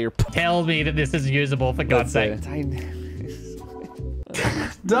 Tell me that this is usable, for God's sake.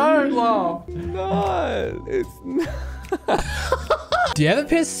 Don't laugh. No, it's not. Do you ever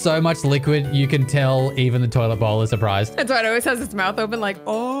piss so much liquid you can tell even the toilet bowl is surprised? That's why it always has its mouth open like,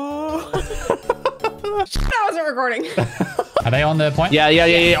 oh. That wasn't recording. Are they on the point?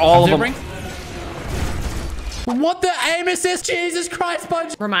 Yeah. All of them. What the aim assist? Jesus Christ,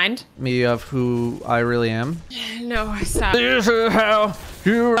 Bunch. Remind me of who I really am. No, stop. This is how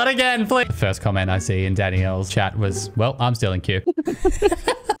you not again, please. The first comment I see in Danielle's chat was, well, I'm still in queue.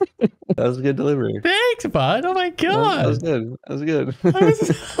 That was a good delivery. Thanks, bud. Oh my God. That was good. That was good.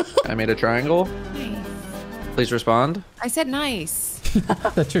 I made a triangle. Nice. Please respond. I said nice.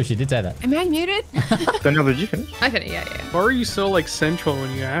 That's true. She did say that. Am I muted? Daniel, did you finish? I finished, yeah. Why are you so like central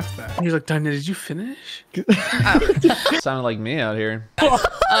when you ask that? And he's like, Daniel, did you finish? Sounded like me out here.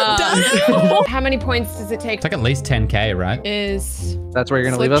 How many points does it take? It's like at least 10K, right? That's where you're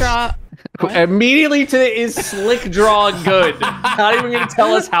gonna leave Slick us? Draw. Immediately to the is slick draw good. Not even gonna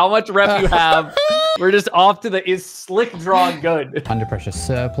tell us how much rep you have. We're just off to the is slick draw good. Under pressure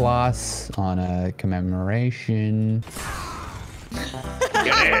surplus on a commemoration.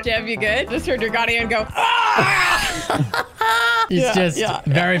 Jeff, you good? Just heard your guardian go, ah! He's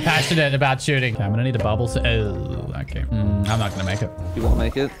very passionate about shooting. Okay, I'm gonna need a bubble. Oh, okay. I'm not gonna make it. You won't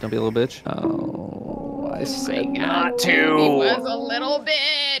make it? Don't be a little bitch. Oh, I said not to. He was a little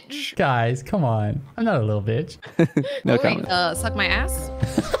bitch. Guys, come on. I'm not a little bitch. No comment. comment. Suck my ass?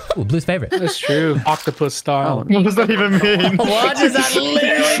 Ooh, Blue's favorite. That's true. Octopus style. What does that even mean? What does that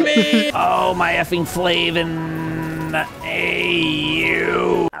literally mean? Oh, my effing Flavin.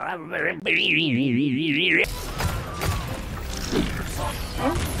 Hey,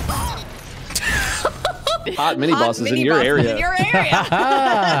 Hot mini bosses in your area. In your area.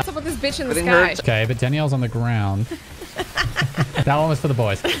 What's up with this bitch in the sky? Okay, but Danielle's on the ground. That one was for the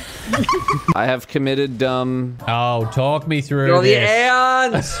boys. I have committed Oh, talk me through You're this. the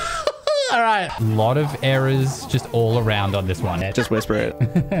ants. All right. A lot of errors just all around on this one. Just whisper it.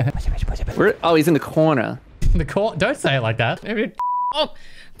 Oh, he's in the corner. The court. Don't say it like that. Oh,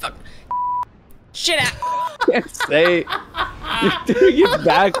 fuck. Shit out. Can't say. You're doing it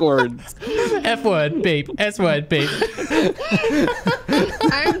backwards. F word, beep. S word, beep.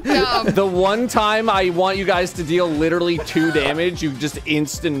 I'm dumb. The one time I want you guys to deal literally 2 damage, you just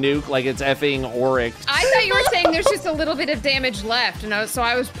instant nuke like it's effing Oryx. I thought you were saying there's just a little bit of damage left, and so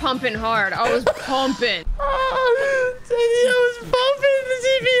I was pumping hard. I was pumping.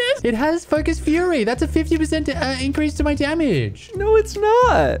 It has Focus Fury. That's a 50% increase to my damage. No, it's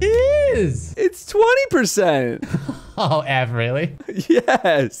not. It is. It's 20%. Oh, F, really?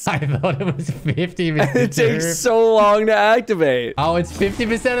 Yes. I thought it was 50%. It takes so long to activate. Oh, it's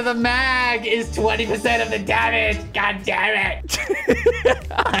 50% of the mag is 20% of the damage. God damn it.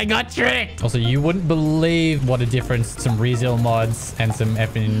 I got tricked. Also, you wouldn't believe what a difference some Rezeal mods and some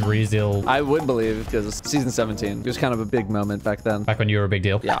effing Rezeal. I would believe because season 17. It was kind of a big moment back then. Back when you were a big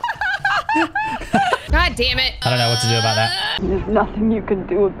deal. Yeah. God damn it. I don't know what to do about that. There's nothing you can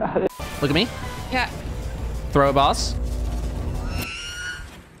do about it. Look at me. Yeah. Throw a boss.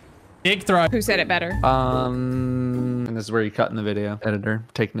 Big throw. Who said it better? And this is where you cut in the video. Editor,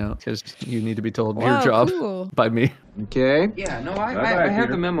 take note because you need to be told Wow, your job cool. by me. Okay. Yeah, no, I have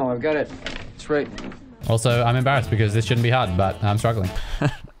the memo. I've got it. It's right. Also, I'm embarrassed because this shouldn't be hard, but I'm struggling.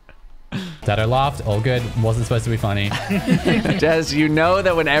 Dado laughed. All good. Wasn't supposed to be funny. Jez, you know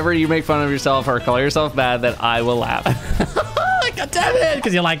that whenever you make fun of yourself or call yourself bad, that I will laugh. God damn it!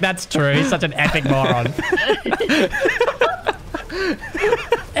 Because you're like, that's true. He's such an epic moron.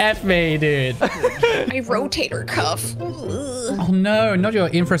 F me, dude. My rotator cuff. Oh no, not your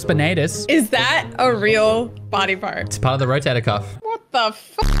infraspinatus. Is that a real body part? It's part of the rotator cuff. What the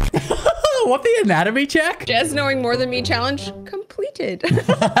fuck? What, the anatomy check? Jez knowing more than me challenge completed.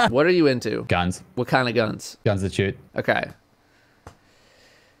 What are you into? Guns. What kind of guns? Guns that shoot. Okay.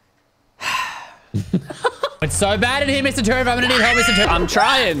 It's so bad in here, Mr. Turf. I'm gonna need help, Mr. Turf. I'm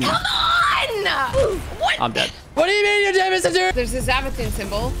trying. Come on! What? I'm dead. What do you mean you're dead, Mr. Turf? There's a Zavathun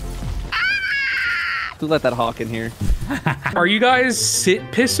symbol. Who let that hawk in here? Are you guys sit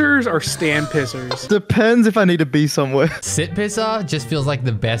pissers or stand pissers? Depends if I need to be somewhere. Sit pisser just feels like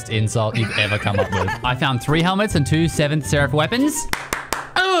the best insult you've ever come up with. I found 3 helmets and 2 7th Seraph weapons.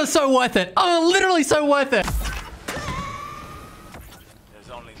 Oh, so worth it. Oh, literally so worth it.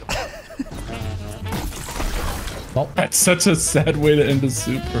 Well, that's such a sad way to end a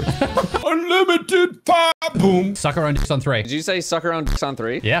super. Unlimited power. Boom. Suck our own dicks on 3. Did you say suck our own dicks on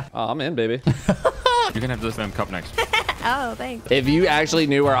 3? Yeah. Oh, I'm in, baby. You're gonna have to listen to them cup next. Oh, thanks. If you actually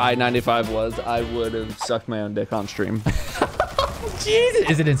knew where I-95 was, I would have sucked my own dick on stream. Jesus.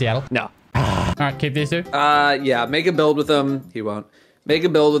 Is it in Seattle? No. All right, keep these 2. Yeah, make a build with them. He won't. Make a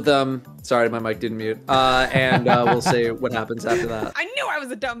build with them. Sorry, my mic didn't mute. And we'll see what happens after that. I knew I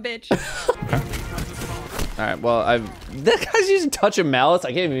was a dumb bitch. All right, well, that guy's using touch of malice.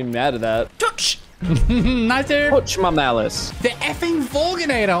 I can't even be mad at that. Touch. Nice, dude. Touch my malice. The effing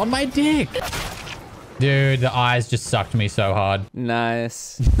Volganator on my dick. Dude, the eyes just sucked me so hard.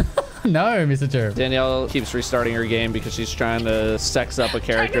 Nice. No, Mr. Turf. Danielle keeps restarting her game because she's trying to sex up a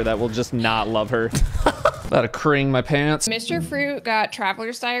character that will just not love her. About to cring my pants. Mr. Fruit got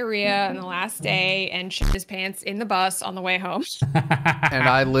traveler's diarrhea on the last day and shit his pants in the bus on the way home. And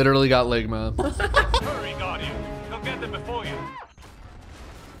I literally got ligma. Hurry, Guardian. He'll get them before you.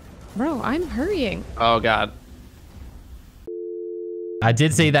 Bro, I'm hurrying. Oh, God. I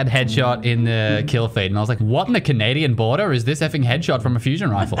did see that headshot in the kill feed, and I was like, what in the Canadian border is this effing headshot from a fusion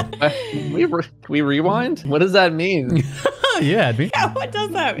rifle? We rewind? What does that mean? Yeah, Yeah, what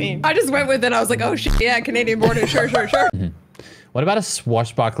does that mean? I just went with it. I was like, oh, shit, yeah, Canadian border, sure. What about a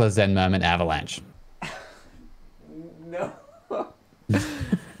swashbuckler Zen moment avalanche? No.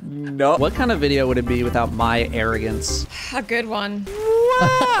 No. What kind of video would it be without my arrogance? A good one.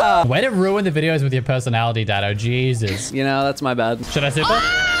 Way to ruin the videos with your personality, Dado. Jesus. You know, that's my bad. Should I super?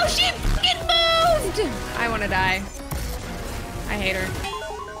 Oh, she fucking moved! I want to die. I hate her.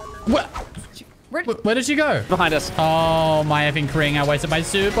 What? Where did she go? Behind us. Oh, my effing cring. I wasted my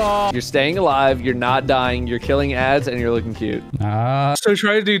super. You're staying alive, you're not dying, you're killing ads, and you're looking cute. So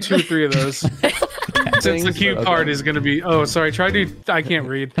try to do 2 or 3 of those. Since the cute part is going to be... Oh, sorry. Try to do... I can't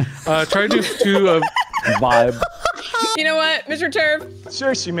read. Try to do 2 of... Vibe. You know what, Mr. Turf?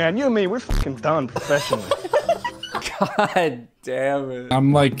 Seriously, man, you and me, we're fucking done professionally. God damn it.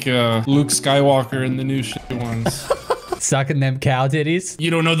 I'm like Luke Skywalker in the new shit ones. Sucking them cow titties.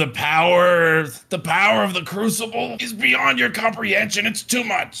 You don't know the power. The power of the Crucible is beyond your comprehension. It's too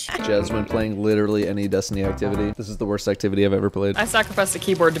much. Jez, when playing literally any Destiny activity, this is the worst activity I've ever played. I sacrificed the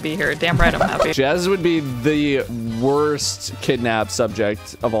keyboard to be here. Damn right I'm happy. Jez would be the worst kidnap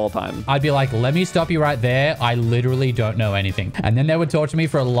subject of all time. I'd be like, let me stop you right there. I literally don't know anything. And then they would talk to me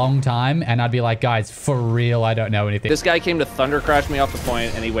for a long time, and I'd be like, guys, for real, I don't know anything. This guy came to thunder crash me off the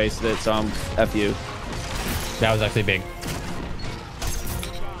point, and he wasted it, so I'm F you. That was actually big.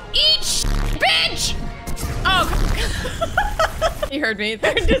 Eat bitch! Oh. You heard me.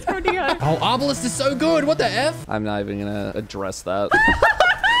 They're discording us. Oh, Obelisk is so good. What the F? I'm not even gonna address that.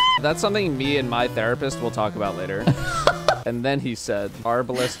 That's something me and my therapist will talk about later. And then he said,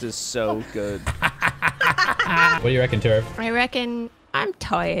 Arbalest is so good. What do you reckon, Turf? I reckon I'm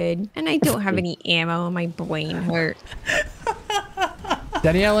tired and I don't have any ammo and my brain hurt.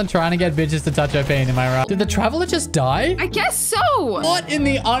 Danielle and trying to get bitches to touch her pain, am I right? Did the Traveler just die? I guess so. What in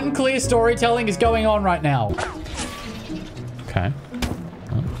the unclear storytelling is going on right now? Okay.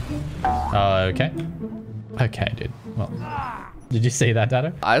 Okay. Okay, dude. Well, did you see that,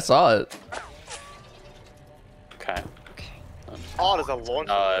 Dado? I saw it. Okay. Oh, there's a launch.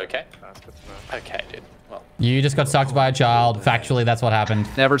 Okay. Okay, dude. Well, you just got sucked by a child. Factually, that's what happened.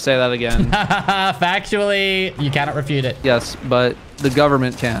 Never say that again. Factually, you cannot refute it. Yes, but the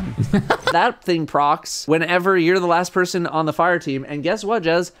government can. That thing procs whenever you're the last person on the fire team. And guess what,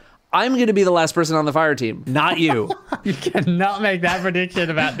 Jez? I'm going to be the last person on the fire team, not you. You cannot make that prediction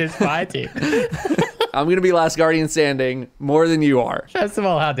about this fire team. I'm going to be last guardian standing more than you are. First of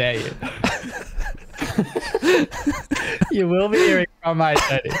all, how dare you? You will be hearing from my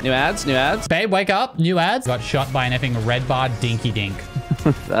study. New ads, new ads. Babe, wake up. New ads. Got shot by an effing red bar dinky dink.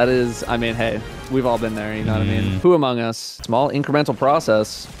 That is, I mean, hey, we've all been there, you know what I mean? Who among us? Small incremental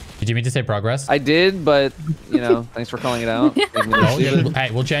process. Did you mean to say progress? I did, but, you know, thanks for calling it out.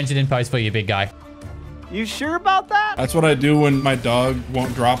 Hey, we'll change it in post for you, big guy. You sure about that? That's what I do when my dog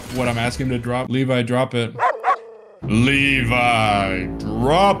won't drop what I'm asking him to drop. Levi, drop it. Levi,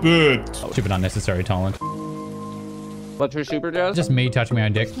 drop it. Stupid unnecessary talent. What's your super, Jazz? Just me touching my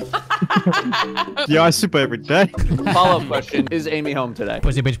own dick. Yeah, I super every day. Follow-up question. Is Amy home today?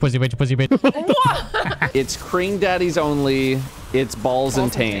 Pussy bitch, pussy bitch, pussy bitch. It's cream daddies only. It's balls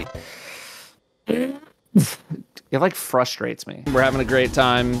and taint. It like frustrates me. We're having a great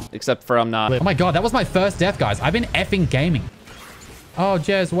time, except for I'm not. Oh my god, that was my first death, guys. I've been effing gaming. Oh,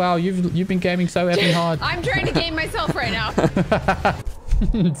 Jez, wow, you've been gaming so effing hard. I'm trying to game myself right now.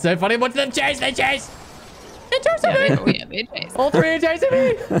 It's so funny. Watch them chase. They chase. They chase me. Oh yeah, they chase. All three are chasing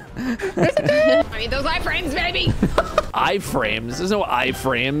me. I mean, those iframes, baby. Iframes? There's no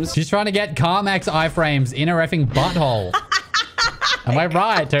iframes. She's trying to get Carmax iframes in her effing butthole. Am I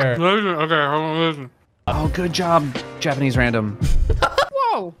right, her? Listen, okay, hold on, listen. Oh, good job, Japanese random.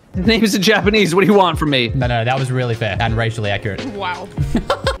 Whoa. His name is in Japanese. What do you want from me? No, that was really fair and racially accurate. Wow.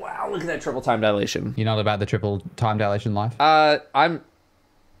 Wow, look at that triple time dilation. You're not about the triple time dilation life?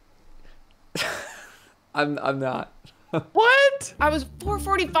 I'm not. What? I was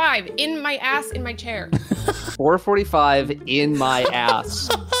 445 in my ass in my chair. 445 in my ass.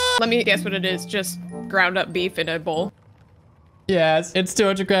 Let me guess what it is. Just ground up beef in a bowl. Yes, it's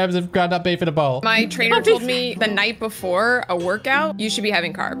 200 grams of ground up beef in a bowl. My trainer told me the night before a workout, you should be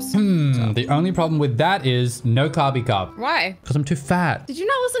having carbs. The only problem with that is no carby carb. Why? Because I'm too fat. Did you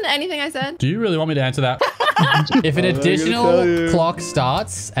not listen to anything I said? Do you really want me to answer that? If an additional clock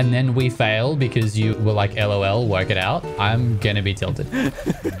starts and then we fail because you were like, LOL, work it out, I'm gonna be tilted.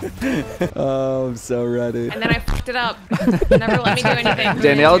 Oh, I'm so ready. And then I fucked it up. Never let me do anything.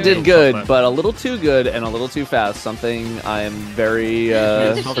 Danielle did good, but a little too good and a little too fast. Something I am very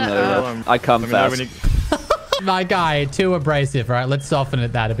familiar with. I come fast. My guy, too abrasive, right? Let's soften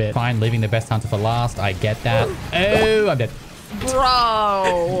it that a bit. Fine, leaving the best hunter for last. I get that. Oh, I'm dead. Bro,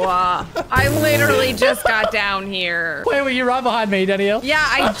 I literally just got down here. Wait, were you right behind me, Danielle? Yeah,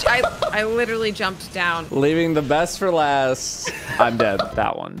 I literally jumped down. Leaving the best for last. I'm dead.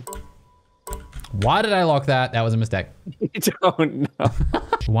 That one. Why did I lock that? That was a mistake. I don't know.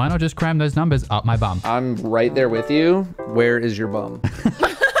 Why not just cram those numbers up my bum? I'm right there with you. Where is your bum?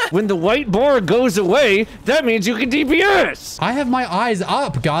 When the white bar goes away, that means you can DPS. I have my eyes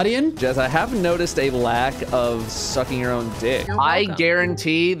up, Guardian. Jess, I have noticed a lack of sucking your own dick. I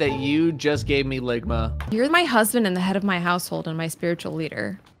guarantee that you just gave me ligma. You're my husband and the head of my household and my spiritual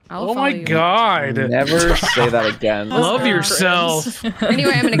leader. Oh my god. Never say that again. Love yourself.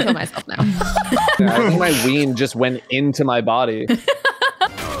 Anyway, I'm gonna kill myself now. I think my ween just went into my body.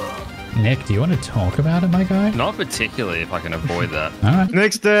 Nick, do you want to talk about it, my guy? Not particularly, if I can avoid that. All right.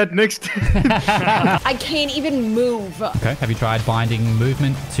 Next dad. I can't even move. Okay, have you tried binding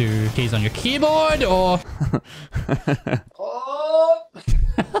movement to keys on your keyboard, or?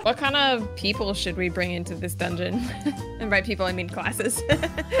 What kind of people should we bring into this dungeon? And by people, I mean classes.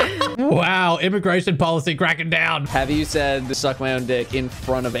 Wow, immigration policy cracking down. Have you said suck my own dick in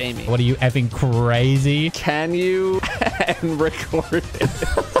front of Amy? What are you effing crazy? Can you and record it?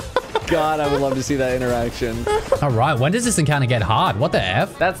 God, I would love to see that interaction. All right, when does this encounter get hard? What the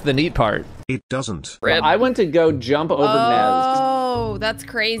F? That's the neat part. It doesn't. I went to go jump over Nez. Oh, that's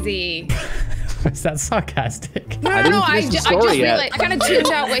crazy. Is that sarcastic? No, I just realized. I kind of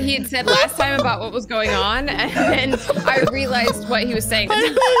tuned out what he had said last time about what was going on, and I realized what he was saying. I thought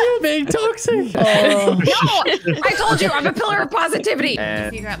you were being toxic. No, I told you I'm a pillar of positivity.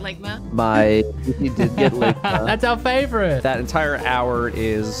 And you got ligma? He did get ligma. That's our favorite. That entire hour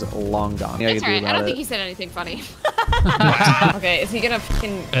is long gone. That's right. I don't think he said anything funny. Okay, is he gonna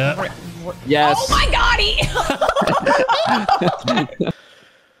fucking? Yes. Oh my god, he.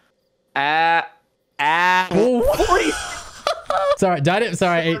 Sorry,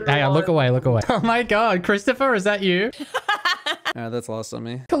 hang on, look away. Oh my god, Christopher, is that you? That's lost on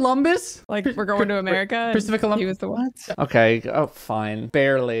me. Columbus? Like, we're going to America? Christopher Columbus? He was the one? Okay, oh, fine.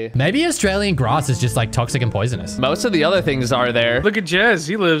 Barely. Maybe Australian grass is just like toxic and poisonous. Most of the other things are there. Look at Jez,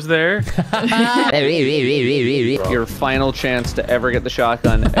 he lives there. Your final chance to ever get the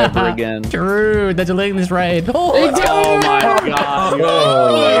shotgun ever again. True, they're deleting this raid. Oh my god.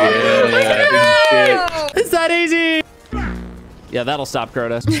 Is that easy? Yeah, that'll stop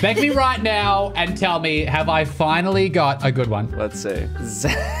Crota. Spec me right now and tell me, have I finally got a good one? Let's see.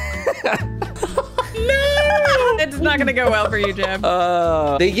 No! It's not gonna go well for you, Jeb.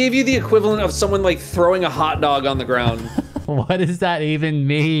 They gave you the equivalent of someone like throwing a hot dog on the ground. What does that even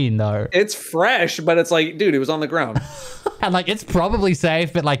mean, though? It's fresh, but it's like, dude, it was on the ground. And like, it's probably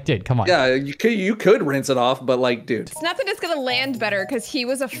safe, but like, dude, come on. Yeah, you could rinse it off, but like, dude. It's nothing that's gonna land better because he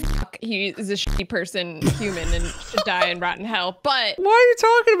was a fuck he is a shitty person, human, and should die and rot in hell. But why are you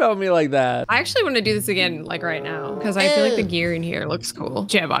talking about me like that? I actually want to do this again, like right now, because I feel like the gear in here looks cool.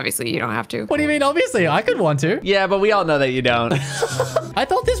 Jeb, obviously, you don't have to. What do you mean? Obviously, I could want to. Yeah, but we all know that you don't. I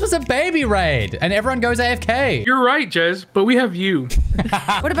thought this was a baby raid, and everyone goes AFK. You're right, Jez, but we have you.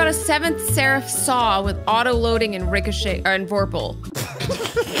 What about a 7th Seraph Saw with auto loading and ricochet and Vorpal?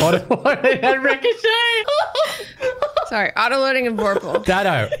 Auto loading and ricochet. Sorry, auto loading and Vorpal.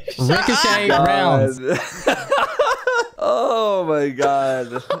 Dado, ricochet rounds. Oh my god.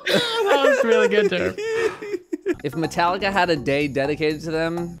 That was really good, too. If Metallica had a day dedicated to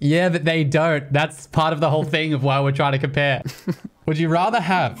them. Yeah, but they don't. That's part of the whole thing of why we're trying to compare. Would you rather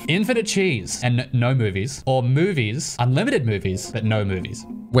have infinite cheese and no movies, or movies, unlimited movies, but no movies?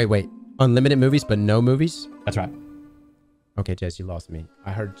 Wait. Unlimited movies, but no movies? That's right. Okay, Jess, you lost me.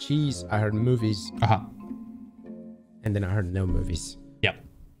 I heard cheese, I heard movies. And then I heard no movies. Yep.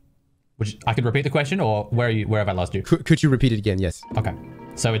 Which I could repeat the question, or where have I lost you? Could you repeat it again? Yes. Okay.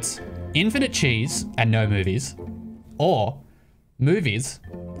 So it's infinite cheese and no movies, or movies,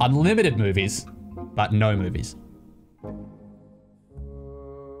 unlimited movies, but no movies.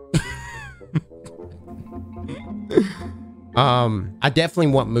 I definitely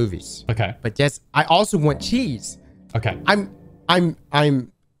want movies. Okay. But yes, I also want cheese. Okay. I'm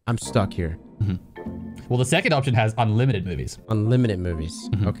stuck here. Well, the second option has unlimited movies. Unlimited movies.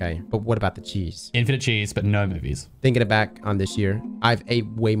 Okay. But what about the cheese? Infinite cheese, but no movies. Thinking it back on this year, I've ate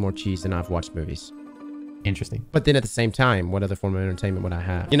way more cheese than I've watched movies. Interesting. But then at the same time, what other form of entertainment would I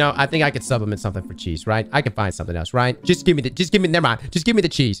have? You know, I think I could supplement something for cheese, right? I can find something else, right? Just give me the cheese. Just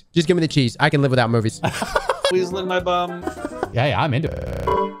give me the cheese. I can live without movies. Weasel in my bum. Yeah, I'm into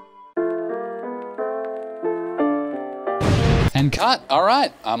it. And cut. All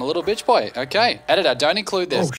right. I'm a little bitch boy. Okay. Editor, don't include this.